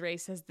to those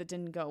races that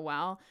didn't go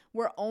well.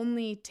 We're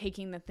only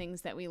taking the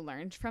things that we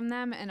learned from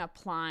them and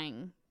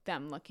applying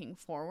them looking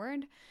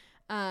forward.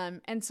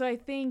 And so I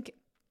think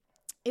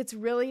it's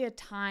really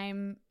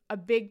a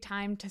big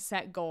time to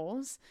set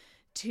goals,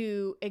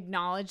 to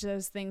acknowledge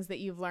those things that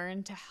you've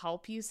learned to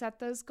help you set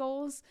those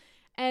goals.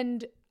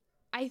 And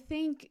I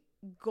think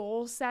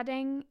goal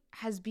setting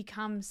has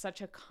become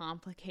such a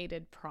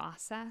complicated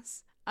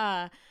process.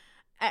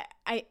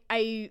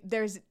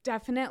 There's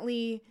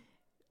definitely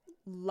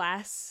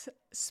less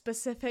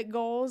specific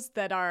goals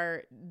that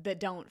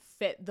don't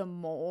fit the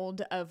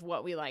mold of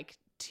what we like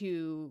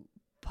to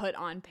put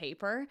on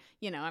paper.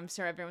 I'm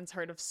sure everyone's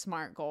heard of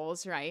SMART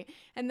goals, right?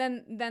 And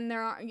then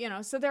there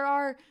are, so there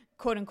are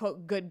quote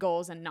unquote good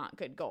goals and not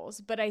good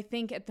goals. But I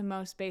think at the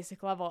most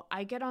basic level,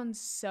 I get on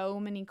so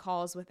many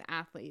calls with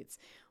athletes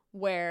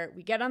where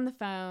we get on the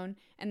phone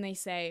and they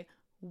say,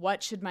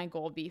 what should my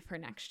goal be for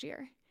next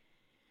year?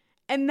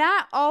 And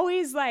that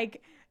always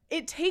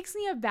it takes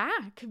me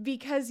aback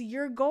because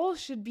your goal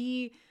should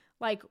be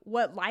like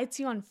what lights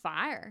you on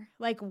fire,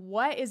 like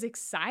what is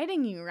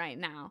exciting you right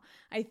now.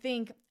 I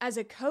think as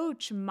a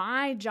coach,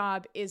 my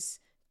job is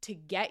to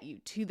get you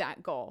to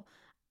that goal.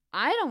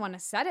 I don't want to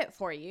set it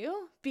for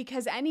you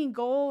because any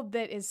goal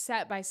that is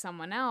set by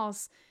someone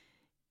else,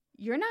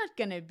 you're not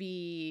going to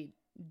be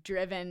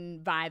driven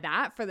by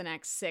that for the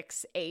next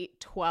 6, 8,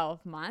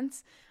 12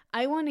 months.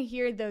 I want to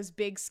hear those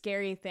big,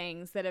 scary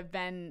things that have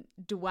been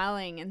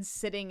dwelling and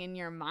sitting in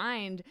your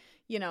mind,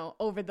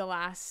 over the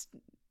last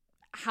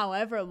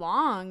however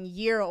long,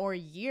 year or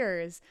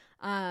years,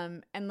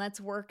 and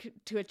let's work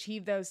to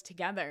achieve those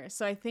together.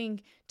 So I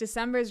think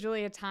December is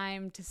really a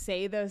time to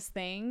say those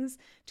things,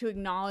 to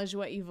acknowledge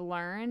what you've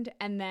learned,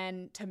 and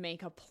then to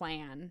make a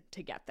plan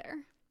to get there.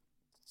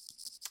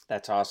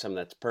 That's awesome.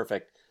 That's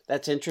perfect.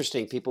 That's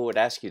interesting. People would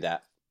ask you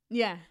that.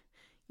 Yeah.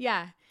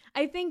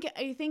 I think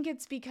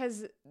it's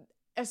because,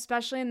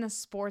 especially in the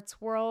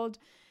sports world,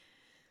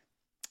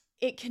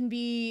 it can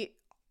be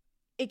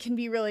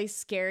really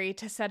scary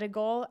to set a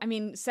goal. I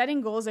mean,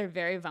 setting goals are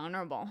very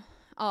vulnerable.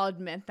 I'll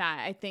admit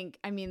that.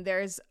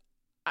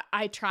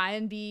 I try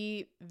and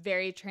be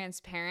very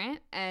transparent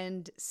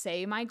and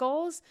say my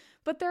goals,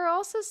 but there are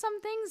also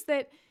some things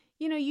that,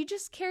 you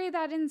just carry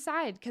that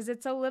inside because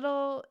it's a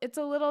little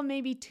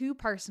maybe too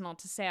personal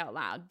to say out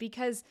loud,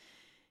 because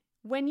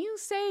when you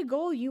say a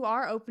goal, you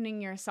are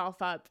opening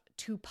yourself up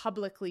to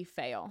publicly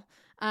fail,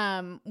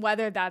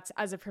 whether that's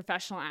as a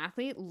professional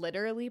athlete,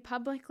 literally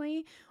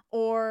publicly,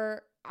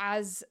 or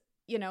as,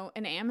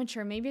 an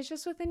amateur. Maybe it's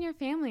just within your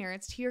family or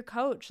it's to your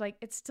coach. Like,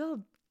 it's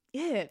still,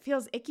 it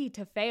feels icky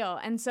to fail.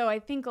 And so I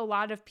think a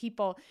lot of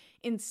people,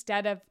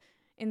 instead of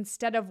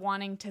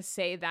wanting to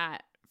say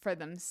that for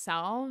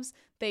themselves,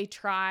 they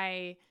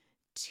try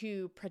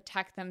to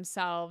protect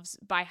themselves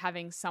by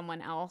having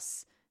someone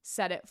else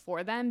said it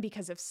for them,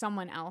 because if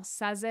someone else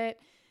says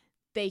it,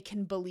 they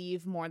can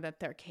believe more that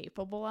they're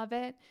capable of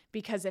it.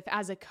 Because if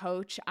as a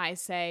coach I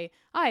say,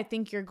 I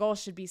think your goal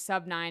should be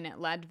sub 9 at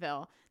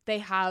Leadville, they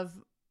have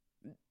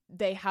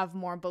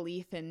more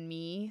belief in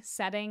me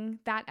setting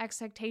that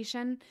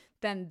expectation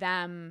than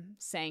them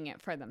saying it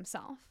for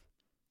themselves.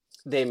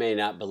 They may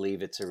not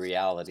believe it's a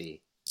reality.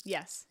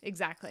 Yes,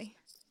 exactly.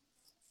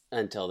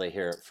 Until they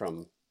hear it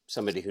from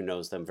somebody who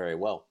knows them very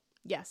well.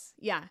 Yes.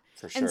 Yeah.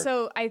 For sure. And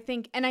so I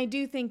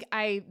do think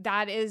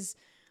that is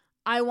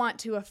I want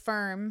to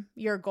affirm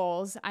your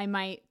goals. I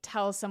might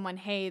tell someone,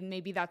 hey,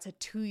 maybe that's a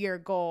 2-year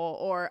goal,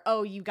 or,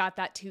 oh, you got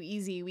that too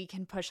easy, we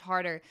can push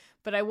harder.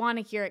 But I want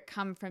to hear it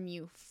come from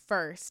you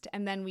first,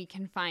 and then we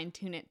can fine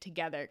tune it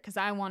together, because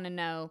I want to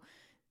know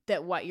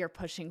that what you're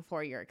pushing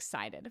for, you're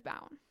excited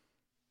about.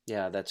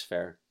 Yeah, that's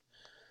fair.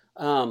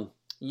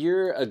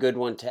 You're a good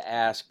one to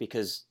ask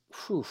because,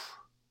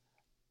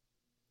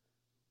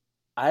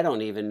 I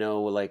don't even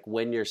know like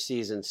when your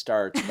season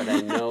starts, but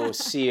I know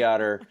Sea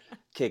Otter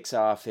kicks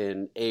off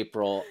in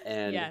April,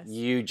 and Yes.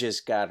 you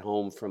just got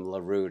home from La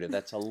Ruta.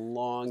 That's a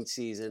long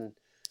season.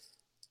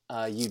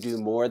 You do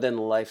more than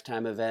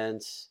lifetime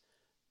events.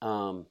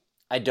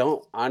 I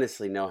don't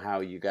honestly know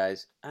how you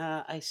guys,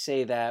 I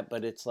say that,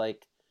 but it's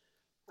like,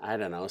 I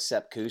don't know,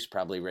 Sepp Kuss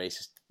probably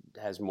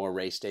has more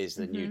race days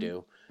than you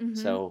do.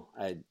 So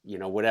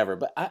whatever,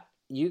 but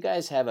you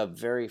guys have a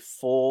very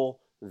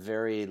full,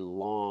 very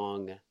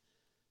long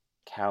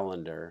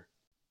calendar.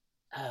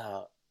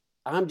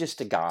 I'm just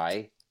a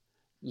guy,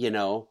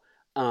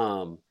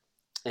 and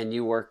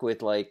you work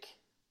with like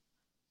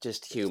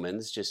just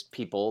humans, just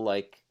people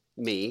like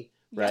me,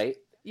 right?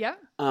 Yeah.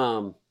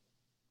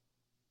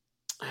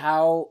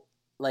 How,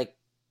 like,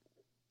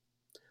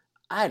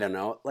 I don't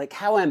know, like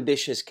how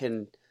ambitious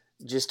can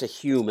just a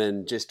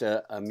human, just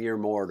a mere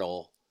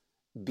mortal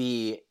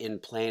be in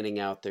planning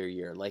out their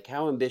year? Like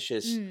how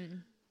ambitious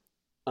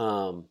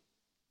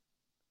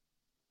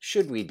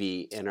should we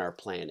be in our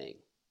planning?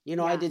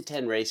 I did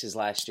 10 races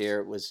last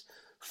year. It was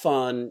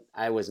fun.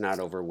 I was not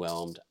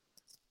overwhelmed.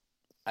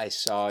 I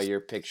saw your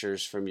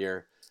pictures from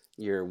your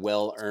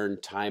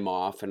well-earned time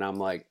off, and I'm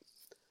like,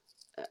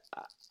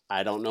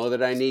 I don't know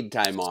that I need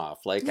time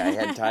off. Like I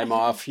had time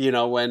off,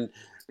 when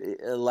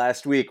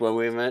last week when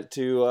we went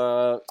to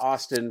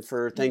Austin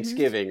for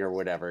Thanksgiving or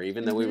whatever,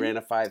 even though we ran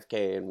a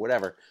 5K and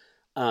whatever.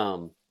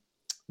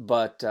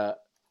 But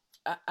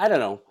I don't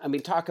know. I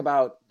mean, talk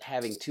about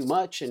having too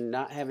much and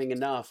not having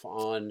enough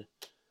on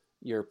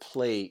your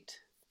plate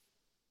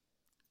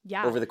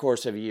over the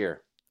course of a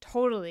year.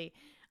 Totally.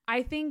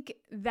 I think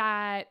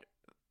that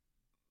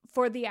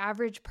for the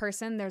average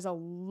person, there's a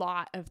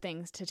lot of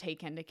things to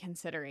take into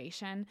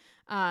consideration.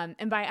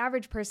 And by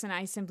average person,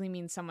 I simply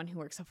mean someone who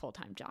works a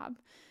full-time job.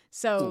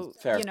 So,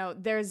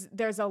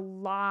 there's a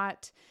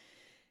lot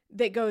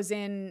that goes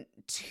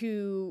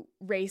into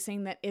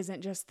racing that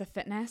isn't just the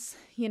fitness.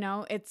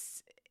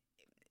 It's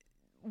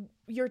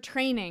your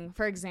training,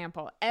 for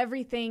example.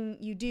 Everything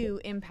you do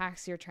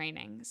impacts your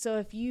training. So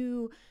if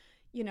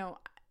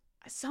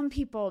some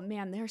people,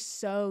 man, they're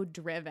so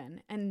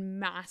driven, and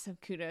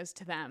massive kudos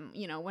to them.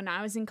 When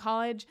I was in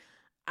college,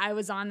 I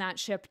was on that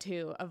ship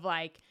too of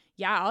like,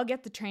 yeah, I'll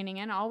get the training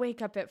in. I'll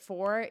wake up at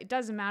 4. It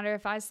doesn't matter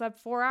if I slept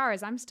 4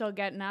 hours. I'm still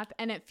getting up.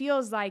 And it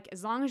feels like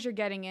as long as you're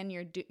getting in,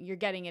 you're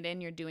getting it in,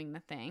 you're doing the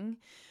thing.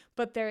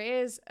 But there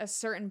is a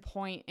certain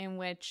point in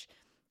which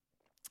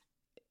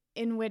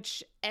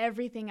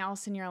everything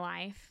else in your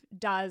life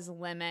does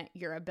limit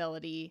your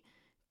ability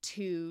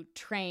to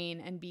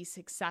train and be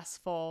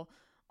successful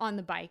on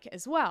the bike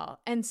as well.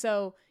 And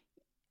so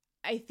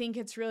I think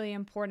it's really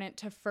important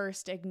to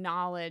first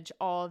acknowledge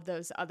all of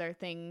those other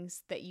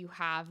things that you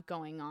have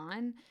going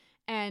on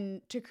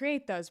and to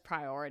create those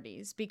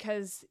priorities,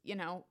 because,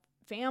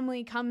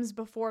 family comes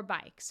before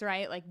bikes,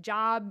 right? Like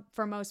job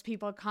for most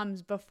people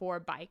comes before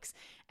bikes.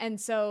 And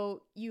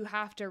so you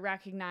have to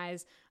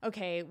recognize,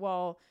 okay,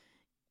 well,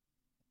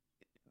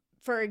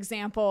 for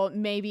example,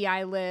 maybe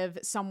I live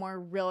somewhere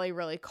really,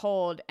 really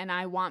cold and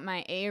I want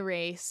my A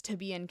race to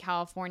be in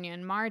California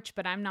in March,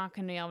 but I'm not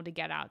going to be able to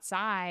get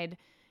outside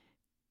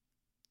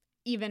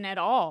even at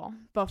all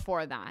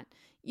before that.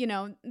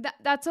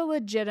 That's a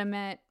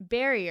legitimate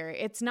barrier.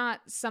 It's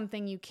not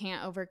something you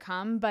can't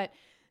overcome, but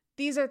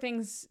these are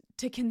things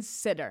to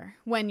consider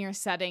when you're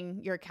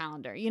setting your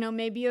calendar.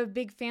 Maybe you have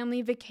big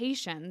family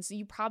vacations.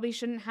 You probably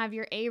shouldn't have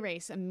your A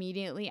race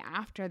immediately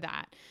after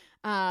that.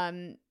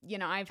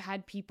 I've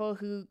had people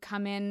who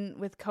come in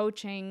with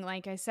coaching,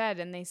 like I said,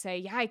 and they say,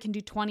 yeah, I can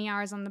do 20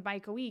 hours on the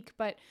bike a week,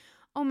 but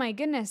oh my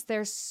goodness,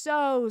 they're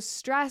so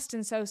stressed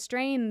and so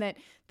strained that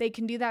they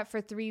can do that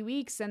for 3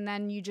 weeks. And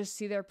then you just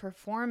see their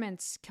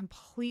performance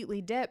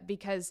completely dip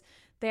because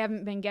they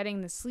haven't been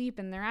getting the sleep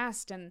and the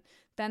rest, and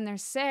then they're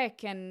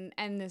sick and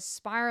this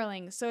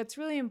spiraling. So it's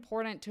really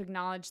important to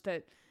acknowledge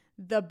that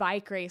the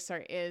bike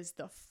racer is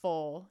the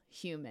full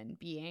human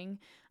being.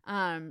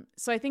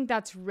 So I think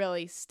that's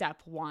really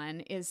step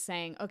one, is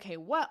saying, okay,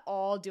 what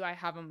all do I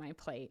have on my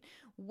plate?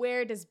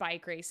 Where does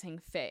bike racing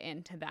fit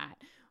into that?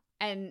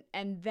 And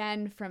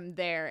then from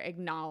there,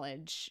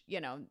 acknowledge,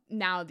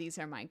 now these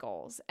are my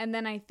goals. And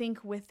then I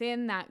think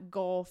within that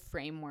goal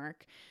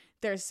framework,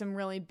 there's some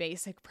really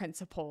basic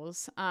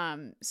principles,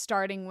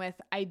 starting with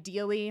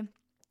ideally,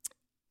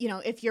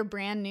 if you're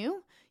brand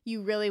new,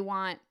 you really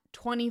want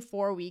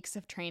 24 weeks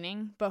of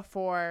training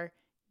before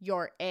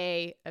your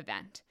A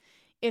event.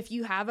 If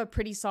you have a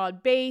pretty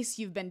solid base,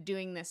 you've been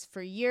doing this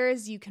for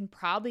years, you can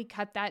probably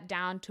cut that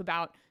down to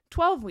about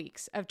 12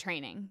 weeks of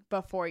training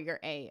before your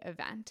A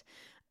event.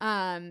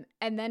 And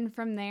then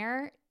from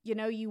there,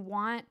 you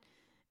want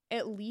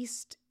at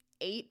least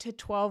 8 to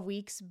 12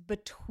 weeks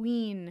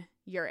between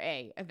your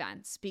A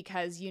events,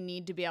 because you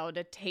need to be able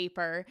to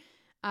taper,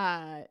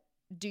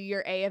 do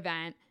your A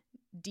event,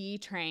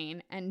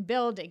 detrain, and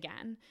build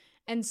again.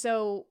 And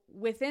so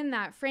within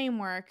that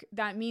framework,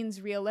 that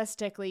means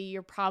realistically,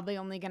 you're probably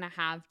only going to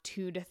have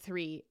 2 to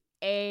 3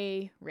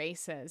 A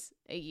races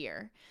a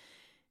year.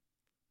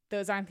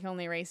 Those aren't the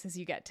only races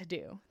you get to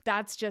do.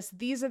 That's just,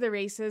 these are the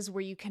races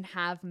where you can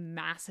have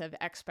massive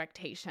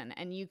expectation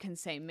and you can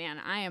say, man,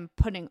 I am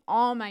putting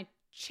all my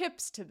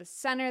chips to the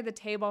center of the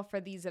table for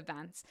these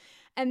events.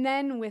 And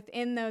then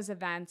within those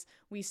events,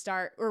 we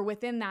start, or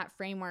within that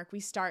framework, we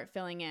start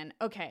filling in,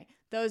 okay,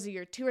 those are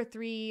your 2 or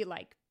 3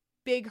 like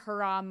big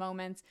hurrah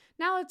moments.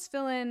 Now let's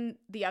fill in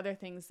the other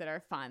things that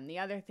are fun, the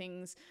other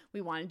things we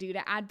want to do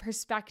to add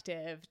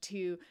perspective,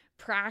 to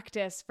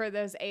practice for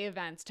those A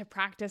events, to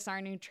practice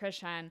our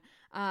nutrition,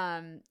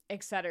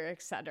 et cetera,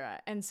 et cetera.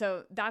 And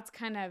so that's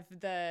kind of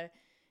the,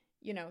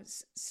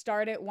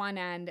 start at one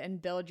end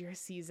and build your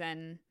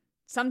season.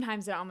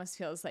 Sometimes it almost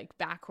feels like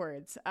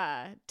backwards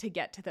to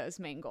get to those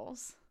main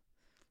goals.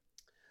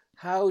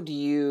 How do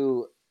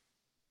you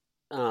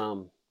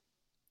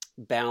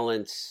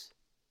balance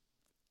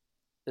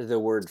the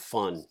word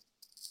fun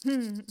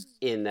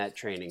in that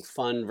training?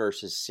 Fun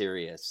versus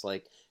serious.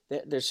 Like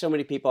there's so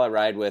many people I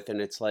ride with,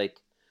 and it's like,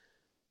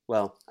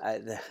 well,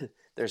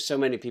 there's so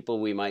many people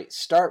we might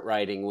start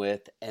riding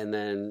with, and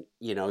then,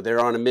 they're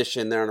on a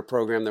mission, they're on a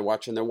program, they're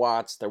watching their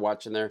watts, they're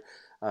watching their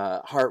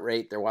heart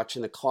rate, they're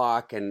watching the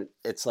clock, and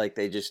it's like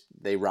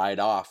they ride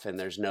off, and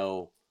there's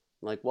no,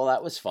 like, well,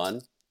 that was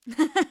fun.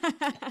 But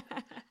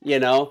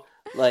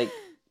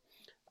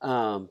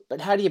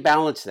how do you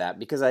balance that?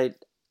 Because I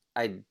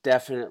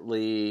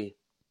definitely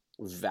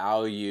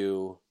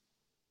value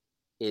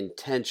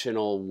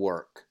intentional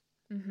work,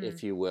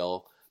 if you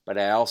will, but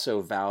I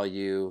also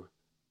value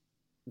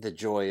the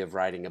joy of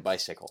riding a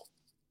bicycle.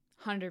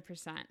 100%.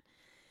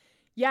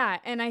 Yeah,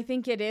 and I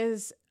think it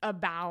is a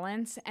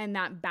balance, and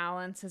that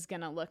balance is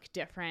going to look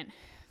different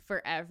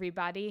for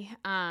everybody.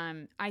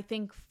 I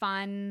think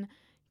fun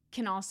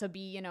can also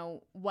be,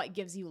 what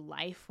gives you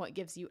life, what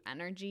gives you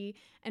energy.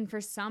 And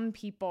for some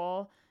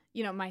people,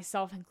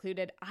 myself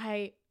included,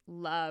 I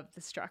love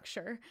the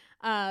structure.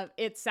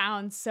 It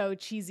sounds so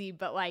cheesy,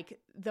 but like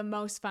the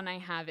most fun I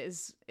have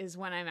is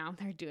when I'm out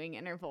there doing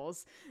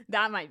intervals.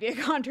 That might be a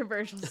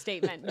controversial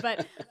statement,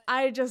 but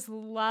I just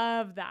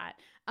love that.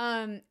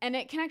 And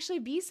it can actually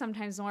be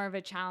sometimes more of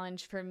a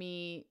challenge for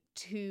me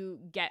to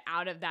get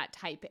out of that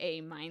type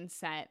A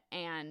mindset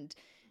and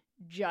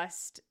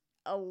just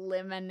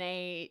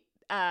eliminate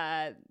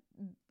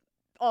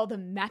all the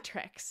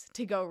metrics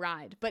to go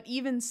ride. But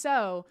even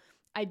so,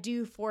 I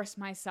do force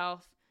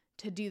myself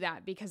to do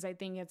that because I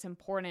think it's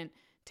important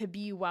to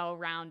be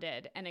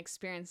well-rounded and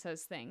experience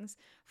those things.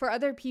 For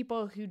other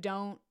people who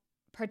don't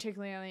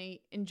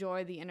particularly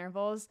enjoy the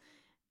intervals,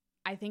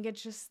 I think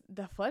it's just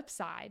the flip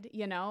side,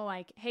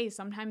 like, hey,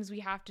 sometimes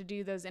we have to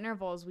do those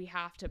intervals. We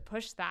have to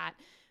push that,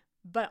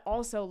 but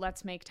also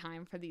let's make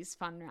time for these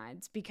fun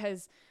rides,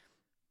 because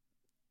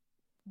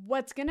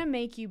what's going to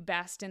make you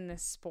best in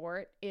this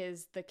sport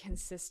is the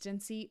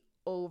consistency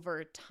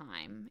over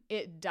time.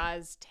 It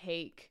does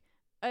take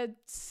a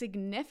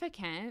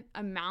significant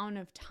amount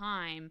of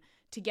time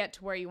to get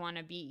to where you want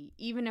to be.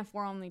 Even if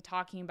we're only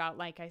talking about,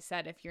 like I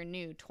said, if you're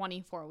new,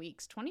 24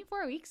 weeks.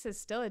 24 weeks is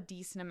still a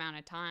decent amount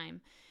of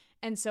time.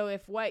 And so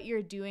if what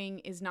you're doing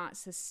is not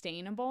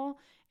sustainable,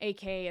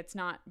 aka it's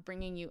not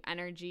bringing you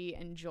energy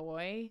and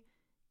joy,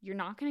 you're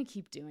not going to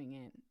keep doing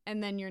it.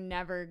 And then you're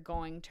never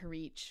going to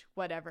reach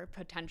whatever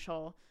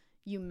potential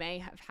you may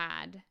have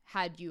had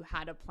you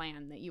had a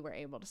plan that you were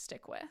able to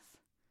stick with.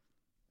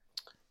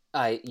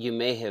 You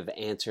may have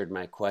answered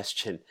my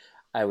question.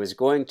 I was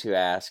going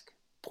to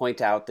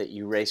point out that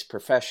you race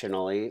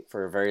professionally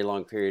for a very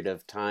long period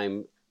of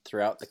time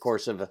throughout the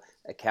course of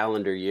a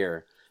calendar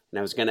year. And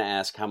I was going to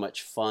ask how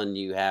much fun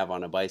you have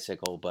on a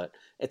bicycle, but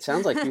it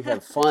sounds like you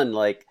have fun.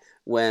 Like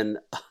when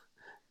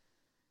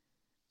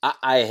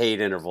I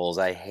hate intervals.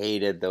 I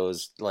hated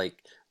those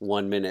like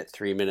 1 minute,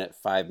 3 minute,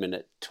 5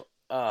 minute,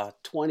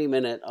 20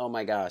 minute. Oh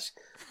my gosh.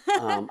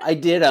 I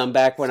did them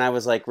back when I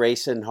was like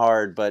racing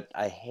hard, but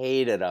I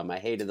hated them. I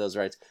hated those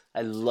rides.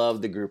 I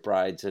love the group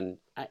rides. And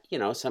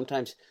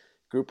sometimes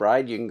group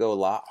ride, you can go a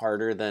lot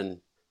harder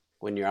than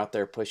when you're out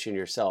there pushing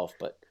yourself.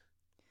 But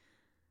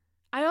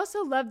I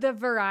also love the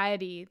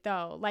variety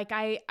though. Like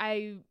I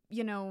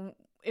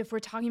if we're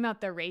talking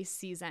about the race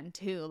season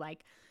too,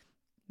 like,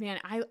 man,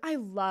 I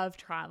love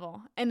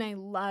travel and I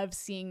love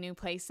seeing new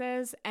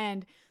places,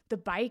 and the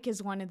bike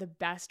is one of the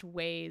best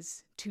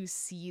ways to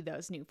see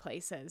those new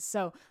places.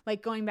 So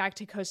like going back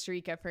to Costa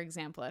Rica, for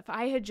example, if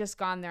I had just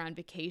gone there on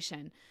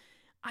vacation,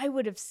 I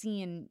would have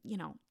seen,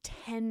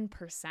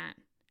 10%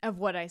 of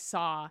what I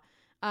saw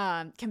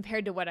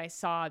compared to what I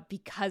saw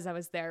because I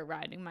was there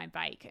riding my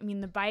bike. I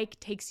mean, the bike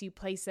takes you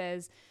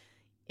places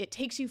it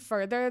takes you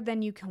further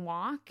than you can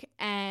walk,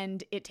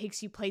 and it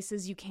takes you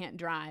places you can't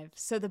drive.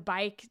 So the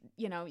bike,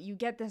 you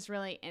get this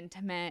really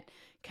intimate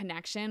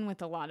connection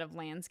with a lot of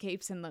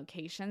landscapes and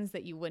locations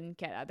that you wouldn't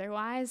get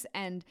otherwise.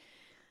 And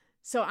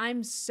so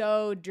I'm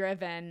so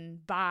driven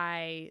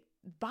by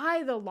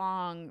the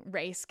long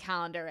race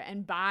calendar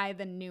and by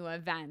the new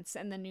events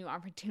and the new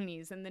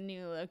opportunities and the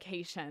new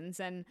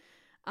locations. And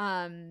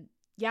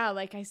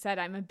like I said,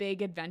 I'm a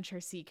big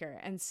adventure seeker.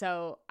 And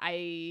so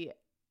I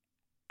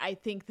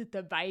think that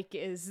the bike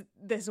is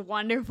this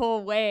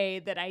wonderful way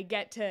that I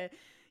get to,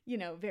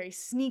 very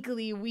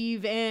sneakily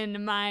weave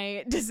in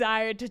my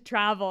desire to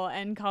travel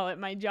and call it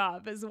my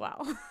job as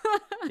well.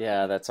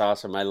 Yeah, that's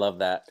awesome. I love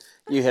that.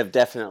 You have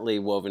definitely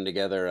woven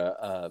together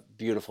a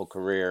beautiful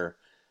career.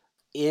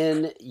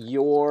 In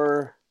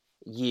your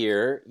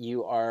year,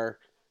 you are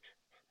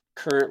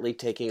currently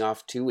taking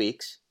off 2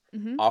 weeks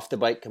off the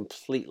bike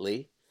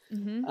completely.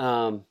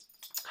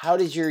 How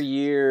does your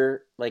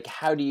year,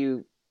 how do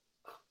you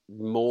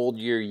mold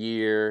your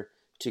year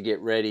to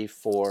get ready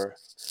for,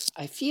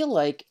 I feel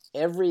like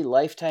every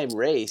lifetime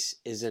race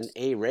is an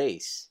A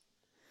race.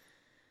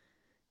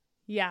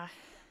 Yeah.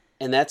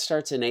 And that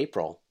starts in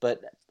April.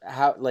 But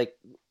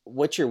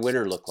what's your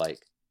winter look like?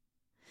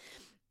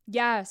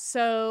 Yeah,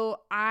 so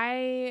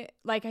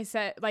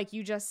like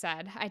you just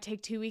said, I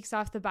take 2 weeks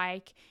off the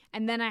bike,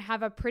 and then I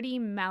have a pretty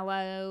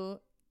mellow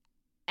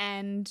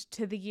end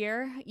to the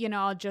year.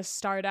 I'll just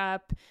start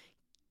up,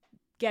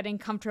 getting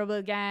comfortable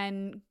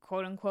again,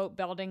 quote unquote,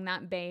 building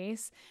that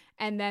base.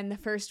 And then the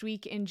first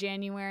week in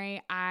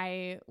January,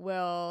 I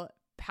will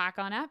pack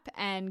on up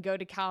and go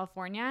to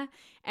California.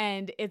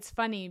 And it's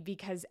funny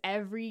because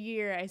every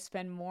year I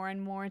spend more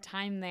and more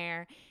time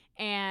there.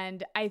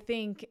 And I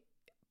think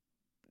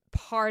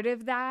part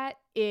of that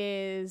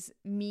is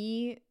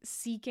me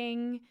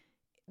seeking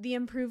the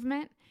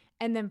improvement.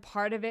 And then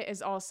part of it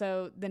is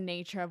also the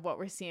nature of what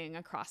we're seeing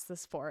across the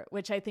sport,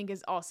 which I think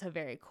is also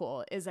very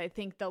cool, is I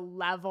think the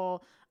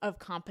level of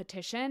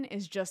competition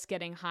is just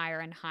getting higher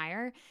and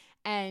higher.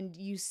 And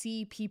you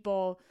see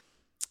people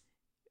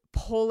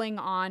pulling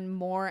on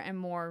more and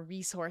more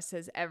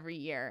resources every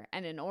year.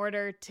 And in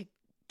order to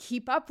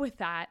keep up with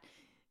that,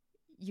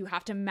 you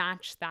have to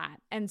match that.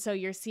 And so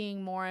you're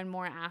seeing more and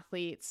more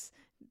athletes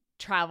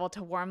travel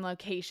to warm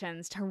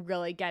locations to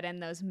really get in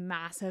those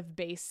massive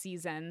base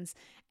seasons.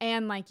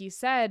 And like you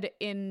said,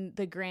 in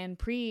the Grand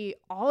Prix,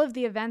 all of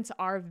the events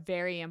are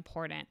very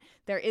important.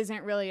 There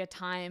isn't really a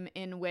time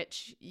in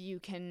which you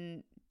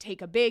can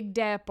take a big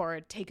dip or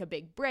take a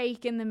big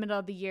break in the middle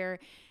of the year.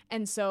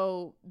 And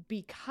so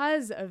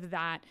because of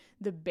that,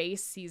 the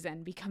base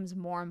season becomes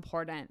more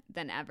important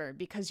than ever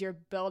because you're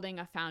building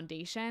a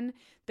foundation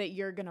that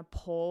you're going to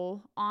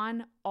pull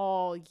on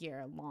all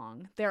year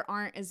long. There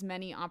aren't as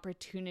many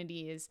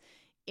opportunities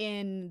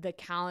in the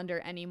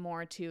calendar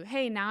anymore to,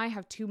 hey, now I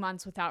have 2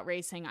 months without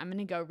racing. I'm going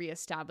to go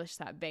reestablish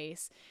that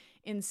base.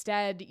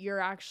 Instead, you're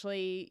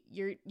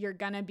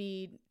going to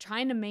be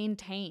trying to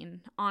maintain,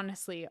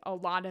 honestly, a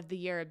lot of the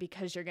year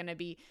because you're going to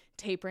be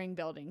tapering,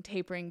 building.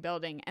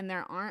 And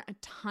there aren't a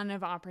ton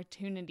of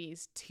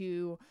opportunities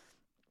to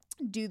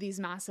do these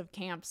massive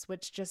camps,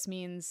 which just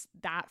means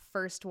that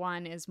first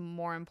one is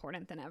more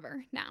important than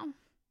ever now.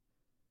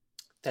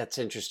 That's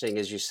interesting.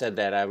 As you said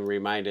that, I'm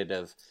reminded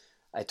of,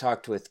 I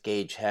talked with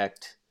Gage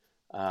Hecht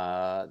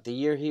the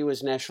year he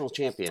was national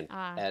champion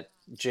at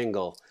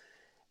Jingle.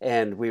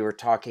 And we were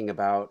talking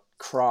about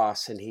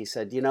cross, and he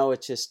said,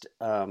 it's just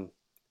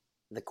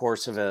the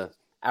course of an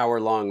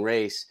hour-long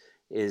race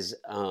is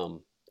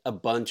a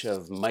bunch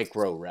of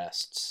micro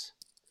rests.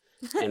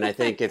 And I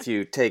think if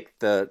you take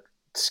the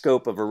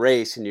scope of a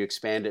race and you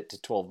expand it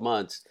to 12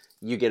 months,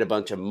 you get a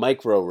bunch of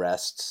micro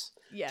rests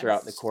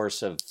throughout the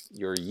course of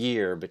your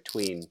year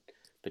between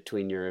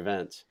your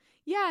events.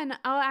 Yeah, and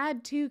I'll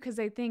add too, because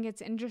I think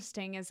it's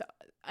interesting, is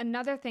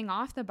another thing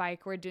off the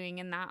bike we're doing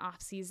in that off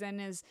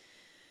season is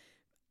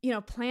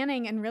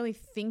planning and really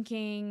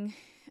thinking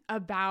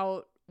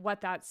about what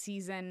that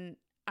season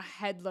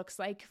ahead looks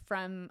like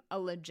from a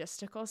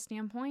logistical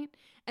standpoint.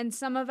 And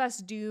some of us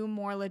do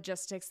more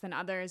logistics than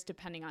others,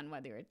 depending on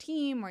whether you're a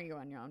team or you're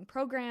on your own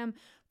program.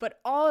 But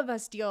all of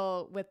us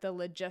deal with the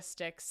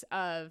logistics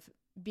of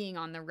being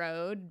on the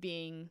road,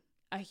 being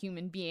a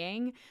human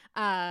being,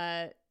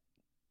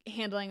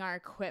 handling our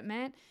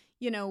equipment.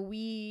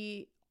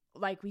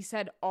 Like we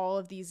said, all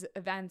of these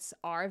events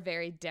are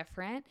very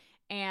different.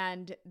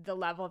 And the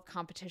level of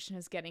competition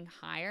is getting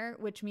higher,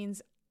 which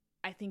means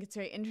I think it's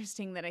very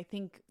interesting that I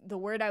think the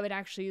word I would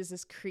actually use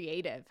is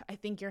creative. I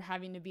think you're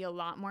having to be a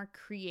lot more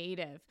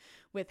creative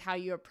with how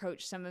you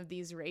approach some of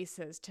these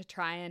races to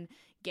try and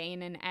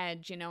gain an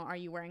edge. Are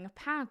you wearing a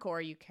pack or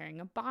are you carrying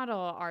a bottle?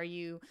 Are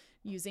you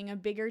using a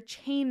bigger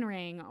chain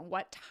ring?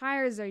 What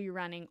tires are you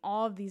running?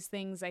 All of these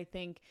things I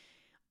think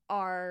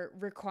are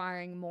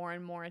requiring more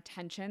and more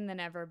attention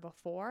than ever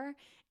before.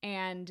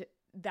 And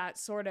that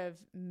sort of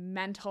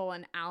mental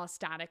and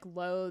allostatic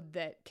load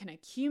that can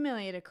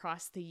accumulate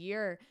across the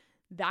year,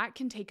 that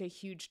can take a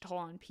huge toll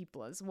on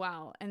people as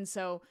well. And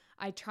so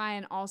I try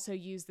and also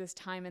use this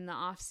time in the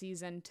off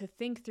season to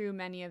think through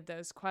many of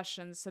those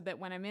questions so that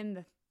when I'm in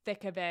the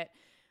thick of it,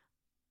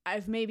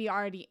 I've maybe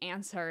already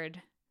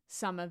answered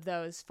some of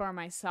those for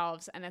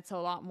myself, and it's a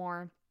lot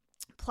more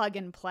plug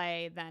and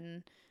play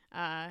than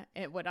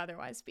it would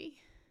otherwise be.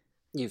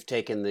 You've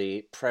taken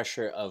the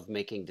pressure of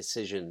making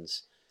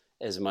decisions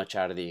as much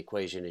out of the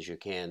equation as you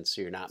can,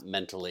 so you're not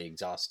mentally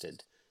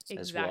exhausted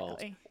as well.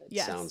 Exactly. It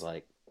Yes. sounds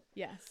like.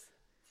 Yes.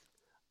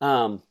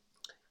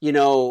 You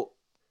know,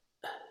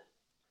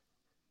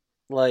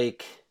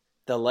 like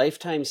the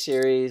Lifetime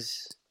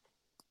Series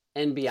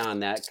and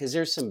beyond that, because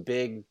there's some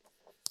big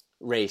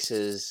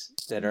races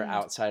that are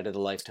outside of the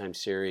Lifetime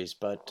Series,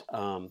 but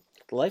the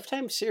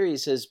Lifetime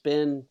Series has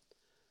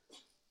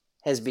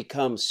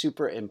become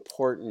super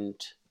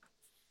important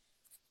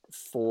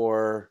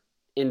for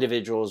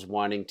individuals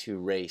wanting to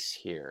race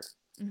here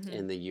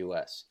in the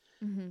U.S.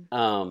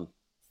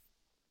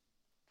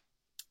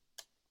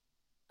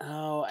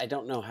 I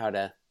don't know how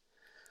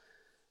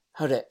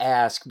to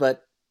ask,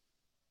 but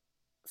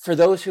for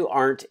those who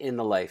aren't in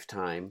the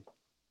Lifetime,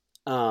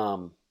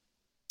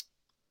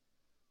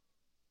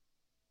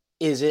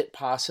 is it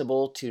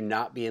possible to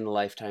not be in the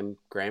Lifetime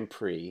Grand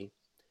Prix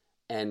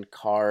and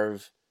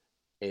carve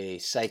a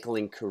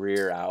cycling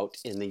career out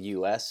in the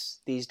U.S.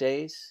 these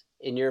days,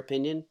 in your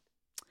opinion?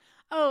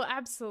 Oh,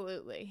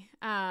 absolutely.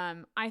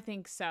 I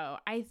think so.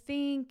 I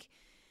think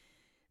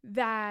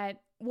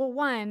that, well,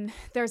 one,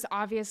 there's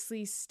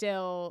obviously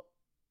still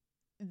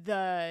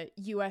the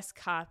US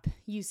Cup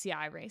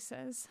UCI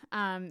races.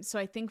 So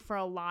I think for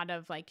a lot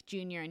of like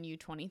junior and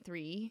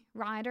U23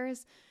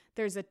 riders,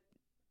 there's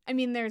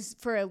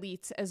for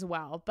elites as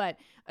well, but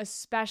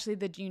especially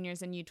the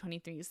juniors and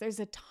U23s, there's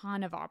a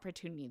ton of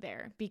opportunity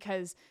there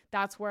because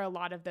that's where a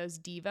lot of those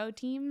Devo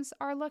teams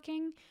are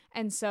looking.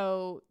 And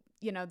so,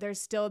 there's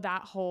still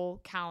that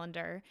whole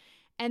calendar.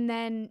 And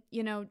then,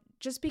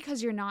 just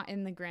because you're not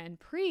in the Grand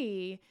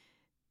Prix,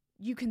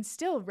 you can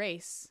still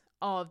race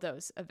all of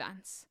those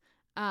events.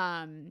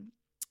 Of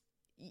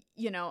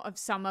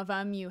some of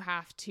them, you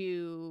have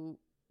to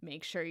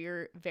make sure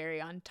you're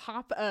very on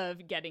top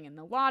of getting in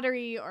the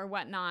lottery or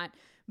whatnot,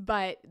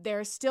 but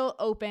they're still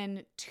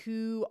open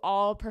to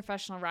all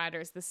professional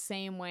riders the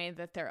same way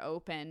that they're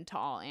open to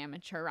all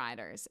amateur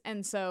riders.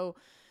 And so,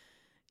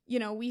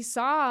 we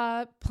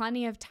saw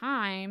plenty of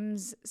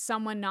times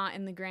someone not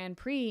in the Grand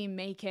Prix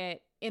make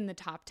it in the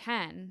top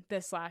 10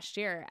 this last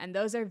year, and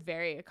those are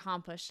very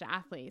accomplished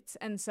athletes.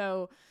 And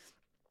so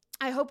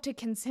I hope to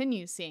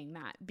continue seeing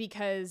that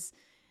because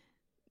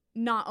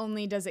not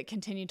only does it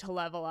continue to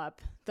level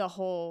up the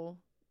whole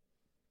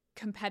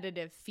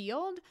competitive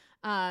field,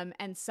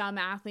 and some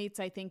athletes,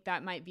 I think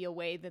that might be a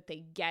way that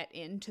they get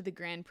into the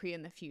Grand Prix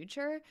in the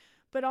future,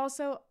 but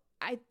also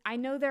I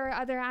know there are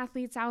other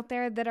athletes out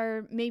there that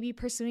are maybe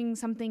pursuing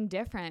something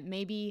different.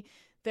 Maybe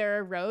they're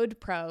a road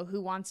pro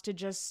who wants to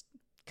just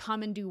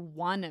come and do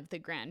one of the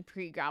Grand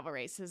Prix gravel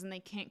races and they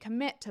can't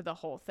commit to the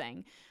whole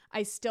thing.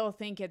 I still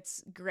think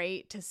it's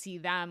great to see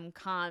them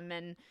come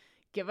and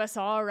give us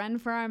all a run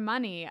for our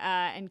money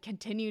and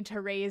continue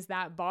to raise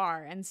that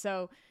bar. And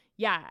so,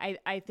 yeah,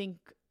 I think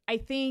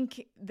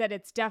that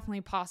it's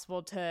definitely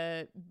possible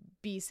to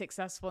be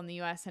successful in the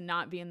US and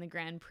not be in the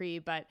Grand Prix,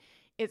 but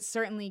it's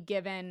certainly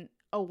given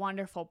a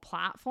wonderful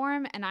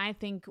platform. And I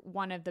think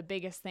one of the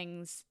biggest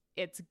things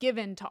it's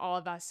given to all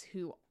of us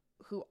who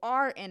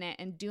are in it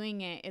and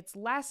doing it, it's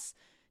less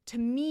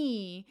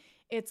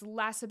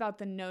about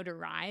the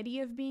notoriety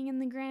of being in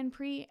the Grand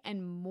Prix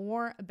and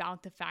more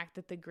about the fact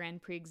that the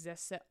Grand Prix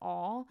exists at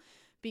all,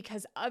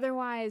 because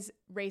otherwise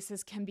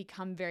races can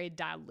become very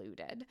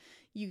diluted.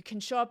 You can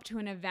show up to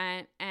an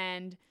event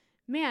and,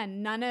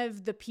 man, none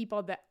of the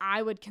people that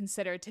I would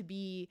consider to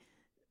be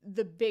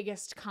the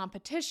biggest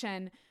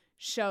competition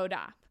showed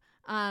up.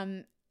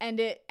 And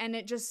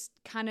it just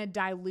kind of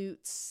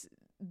dilutes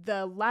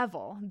the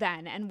level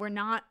then, and we're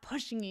not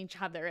pushing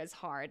each other as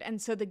hard.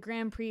 And so the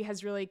Grand Prix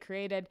has really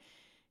created,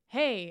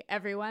 hey,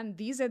 everyone,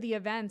 these are the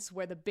events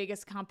where the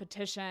biggest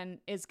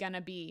competition is going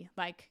to be.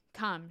 Like,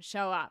 come,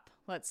 show up.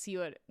 Let's see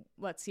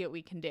what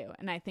we can do.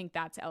 And I think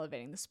that's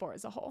elevating the sport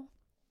as a whole.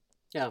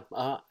 Yeah,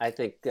 I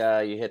think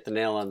you hit the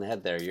nail on the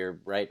head there. You're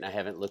right, and I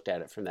haven't looked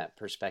at it from that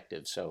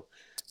perspective. So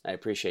I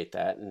appreciate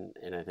that,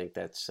 and I think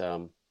that's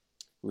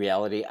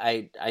reality.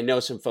 I know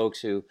some folks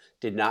who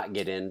did not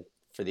get in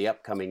for the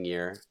upcoming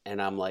year, and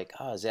I'm like,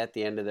 oh, is that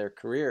the end of their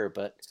career?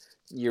 But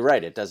you're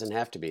right, it doesn't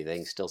have to be. They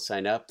can still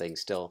sign up. They can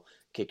still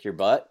kick your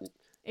butt.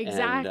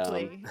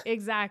 Exactly.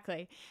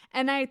 Exactly.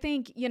 And I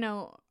think,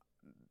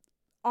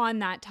 on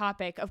that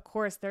topic, of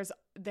course,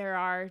 there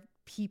are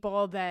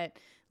people that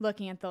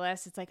looking at the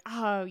list, it's like,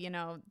 oh,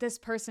 this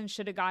person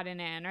should have gotten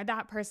in or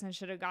that person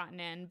should have gotten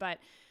in. But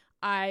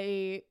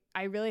I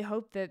really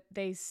hope that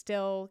they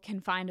still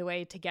can find a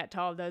way to get to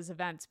all of those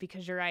events,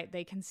 because you're right,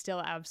 they can still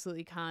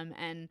absolutely come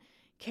and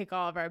kick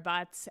all of our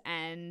butts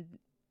and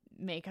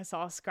make us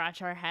all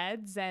scratch our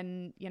heads.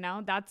 And,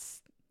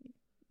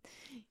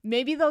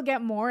 maybe they'll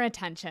get more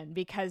attention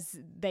because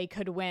they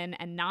could win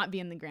and not be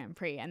in the Grand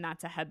Prix, and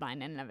that's a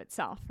headline in and of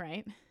itself,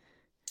 right?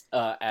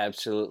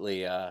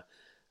 Absolutely.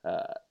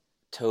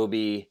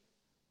 Toby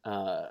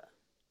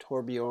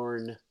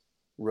Torbjorn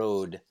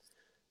Road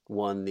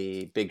won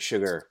the Big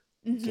Sugar.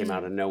 Came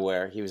out of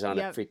nowhere. He was on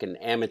a freaking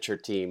amateur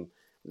team,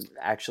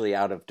 actually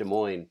out of Des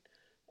Moines,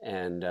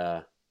 and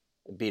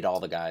beat all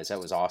the guys. That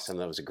was awesome.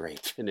 That was a great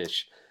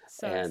finish.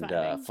 So and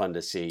exciting. Fun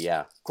to see.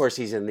 Yeah. Of course,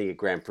 he's in the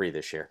Grand Prix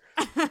this year.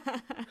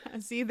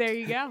 See, there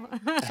you go.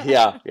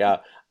 Yeah.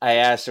 I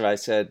asked him, I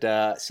said,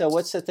 so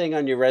what's the thing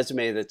on your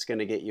resume that's going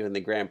to get you in the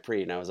Grand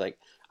Prix? And I was like,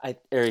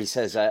 he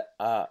says,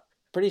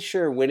 pretty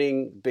sure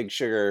winning Big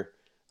Sugar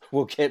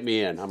will get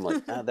me in. I'm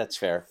like, that's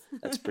fair.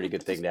 That's a pretty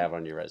good thing to have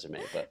on your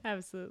resume. But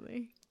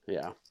absolutely.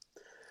 Yeah.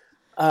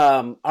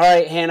 All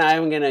right, Hannah,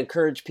 I'm going to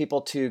encourage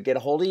people to get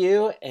a hold of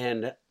you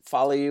and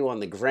follow you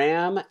on the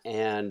gram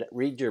and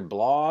read your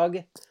blog.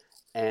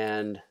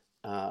 And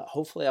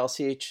hopefully I'll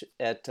see you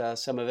at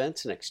some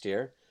events next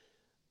year.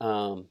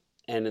 And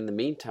in the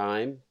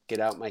meantime, get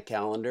out my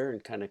calendar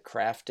and kind of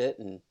craft it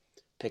and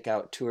pick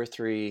out 2 or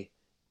 3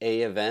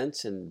 A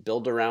events and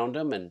build around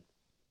them and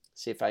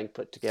see if I can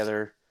put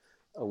together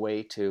a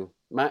way to...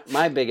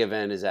 My big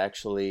event is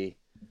actually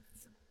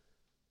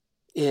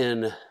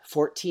in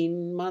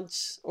 14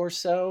 months or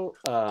so.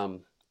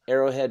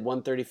 Arrowhead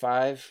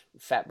 135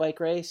 fat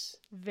bike race.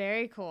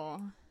 Very cool.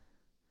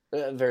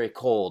 Very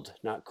cold,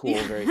 not cool.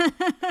 Very,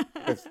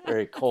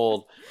 very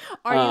cold.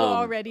 Are you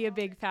already a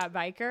big fat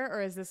biker,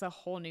 or is this a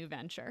whole new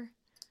venture?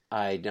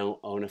 I don't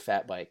own a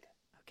fat bike.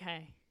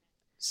 Okay.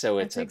 So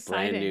That's it's a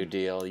exciting. brand new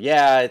deal.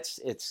 Yeah,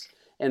 it's,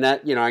 and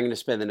that, I'm going to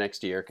spend the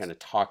next year kind of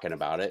talking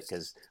about it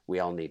because we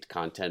all need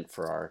content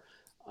for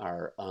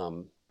our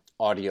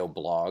audio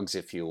blogs,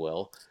 if you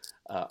will,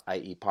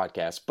 i.e.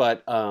 podcasts.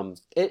 But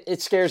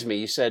it scares me.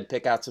 You said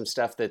pick out some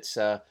stuff that's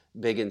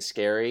big and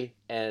scary,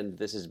 and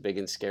this is big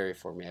and scary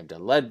for me. I've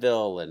done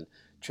Leadville and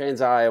Trans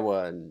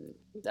Iowa and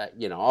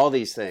all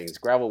these things,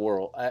 Gravel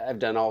World. I've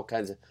done all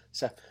kinds of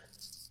stuff.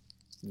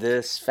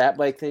 This fat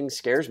bike thing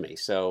scares me.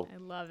 So I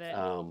love it.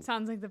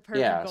 Sounds like the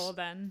perfect goal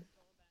then.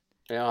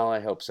 Yeah, well, I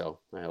hope so.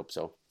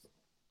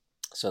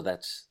 So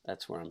that's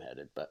where I'm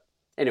headed. But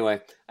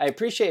anyway, I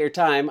appreciate your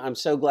time. I'm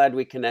so glad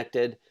we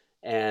connected,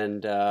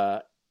 and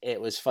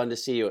it was fun to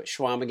see you at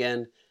Schwam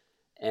again,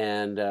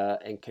 and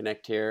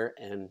connect here.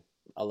 And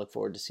I'll look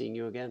forward to seeing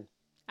you again.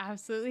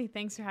 Absolutely.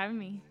 Thanks for having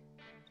me.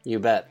 You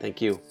bet.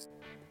 Thank you.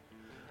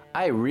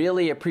 I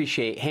really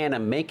appreciate Hannah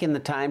making the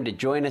time to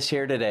join us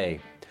here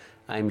today.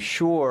 I'm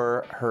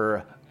sure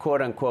her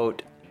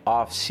quote-unquote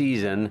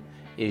off-season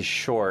is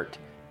short,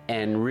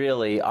 and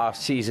really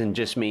off-season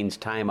just means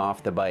time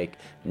off the bike,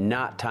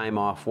 not time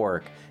off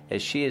work,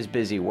 as she is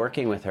busy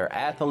working with her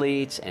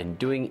athletes and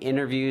doing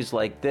interviews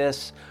like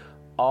this,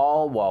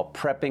 all while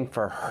prepping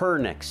for her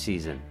next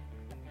season.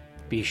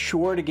 Be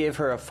sure to give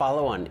her a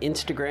follow on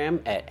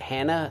Instagram at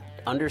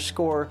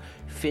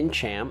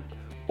Hannah_FinChamp,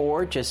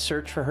 or just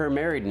search for her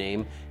married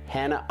name,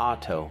 Hannah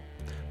Otto.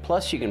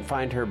 Plus, you can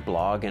find her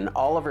blog and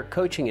all of her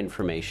coaching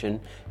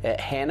information at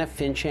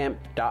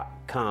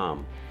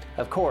hannahfinchamp.com.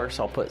 Of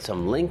course, I'll put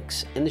some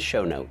links in the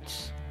show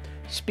notes.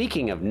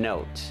 Speaking of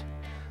notes,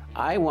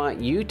 I want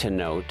you to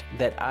note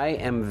that I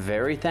am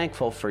very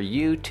thankful for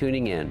you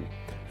tuning in,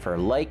 for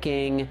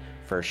liking,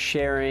 for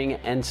sharing,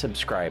 and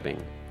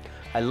subscribing.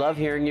 I love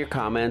hearing your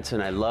comments,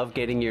 and I love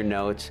getting your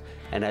notes,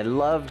 and I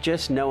love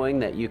just knowing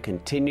that you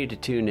continue to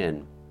tune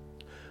in.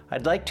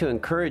 I'd like to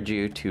encourage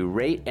you to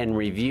rate and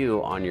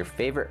review on your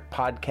favorite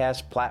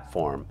podcast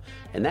platform,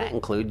 and that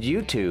includes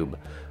YouTube,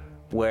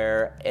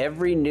 where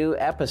every new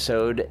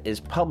episode is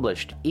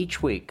published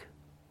each week.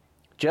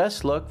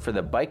 Just look for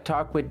the Bike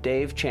Talk with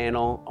Dave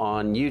channel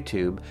on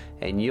YouTube,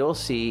 and you'll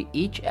see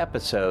each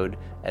episode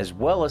as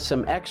well as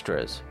some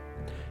extras.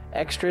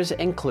 Extras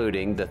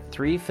including the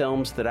 3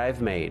 films that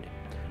I've made: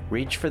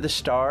 Reach for the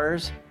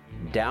Stars,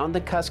 Down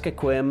the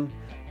Kuskokwim,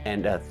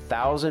 and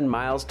 1,000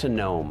 Miles to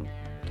Nome.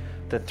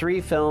 The 3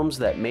 films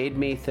that made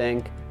me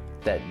think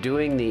that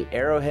doing the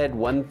Arrowhead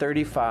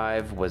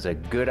 135 was a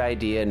good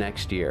idea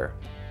next year.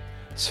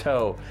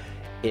 So,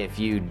 if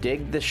you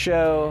dig the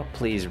show,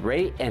 please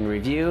rate and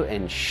review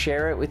and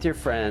share it with your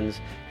friends,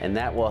 and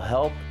that will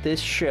help this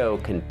show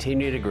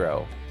continue to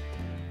grow.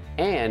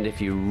 And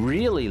if you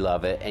really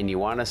love it and you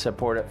want to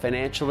support it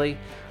financially,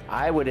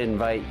 I would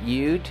invite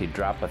you to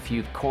drop a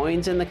few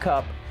coins in the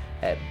cup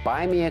at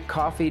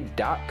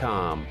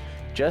buymeacoffee.com.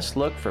 Just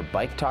look for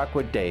Bike Talk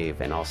with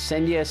Dave, and I'll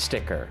send you a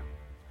sticker.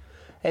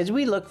 As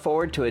we look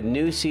forward to a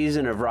new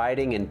season of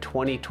riding in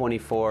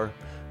 2024,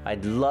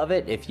 I'd love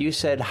it if you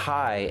said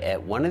hi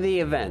at one of the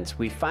events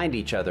we find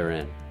each other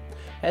in.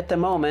 At the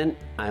moment,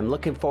 I'm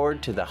looking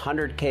forward to the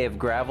 100K of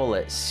gravel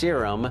at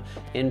Serum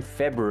in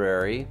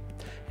February,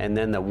 and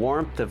then the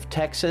warmth of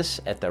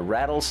Texas at the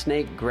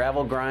Rattlesnake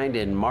Gravel Grind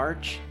in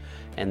March,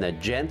 and the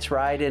Gents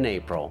Ride in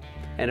April,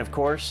 and of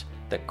course,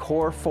 the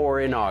Core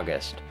 4 in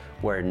August,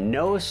 where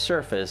no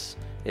surface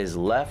is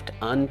left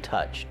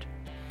untouched.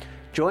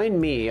 Join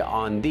me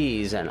on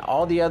these and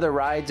all the other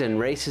rides and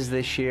races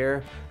this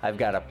year. I've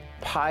got a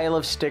pile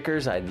of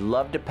stickers I'd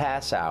love to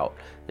pass out,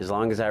 as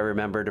long as I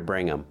remember to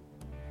bring them.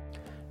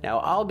 Now,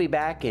 I'll be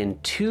back in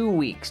 2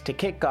 weeks to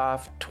kick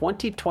off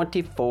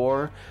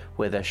 2024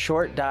 with a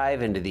short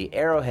dive into the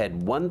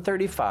Arrowhead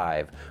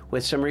 135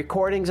 with some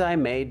recordings I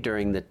made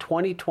during the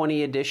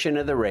 2020 edition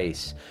of the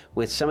race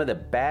with some of the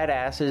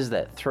badasses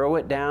that throw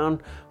it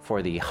down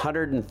for the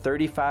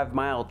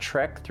 135-mile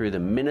trek through the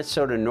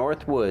Minnesota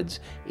North Woods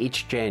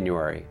each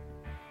January.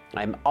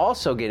 I'm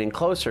also getting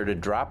closer to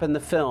dropping the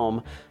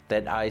film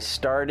that I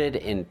started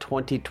in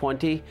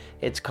 2020.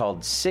 It's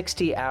called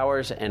 60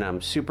 Hours, and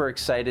I'm super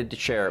excited to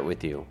share it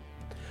with you.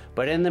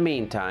 But in the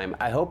meantime,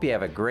 I hope you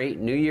have a great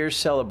New Year's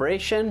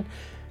celebration,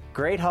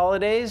 great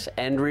holidays,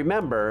 and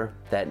remember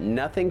that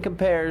nothing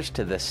compares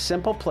to the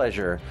simple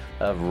pleasure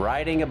of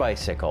riding a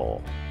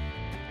bicycle.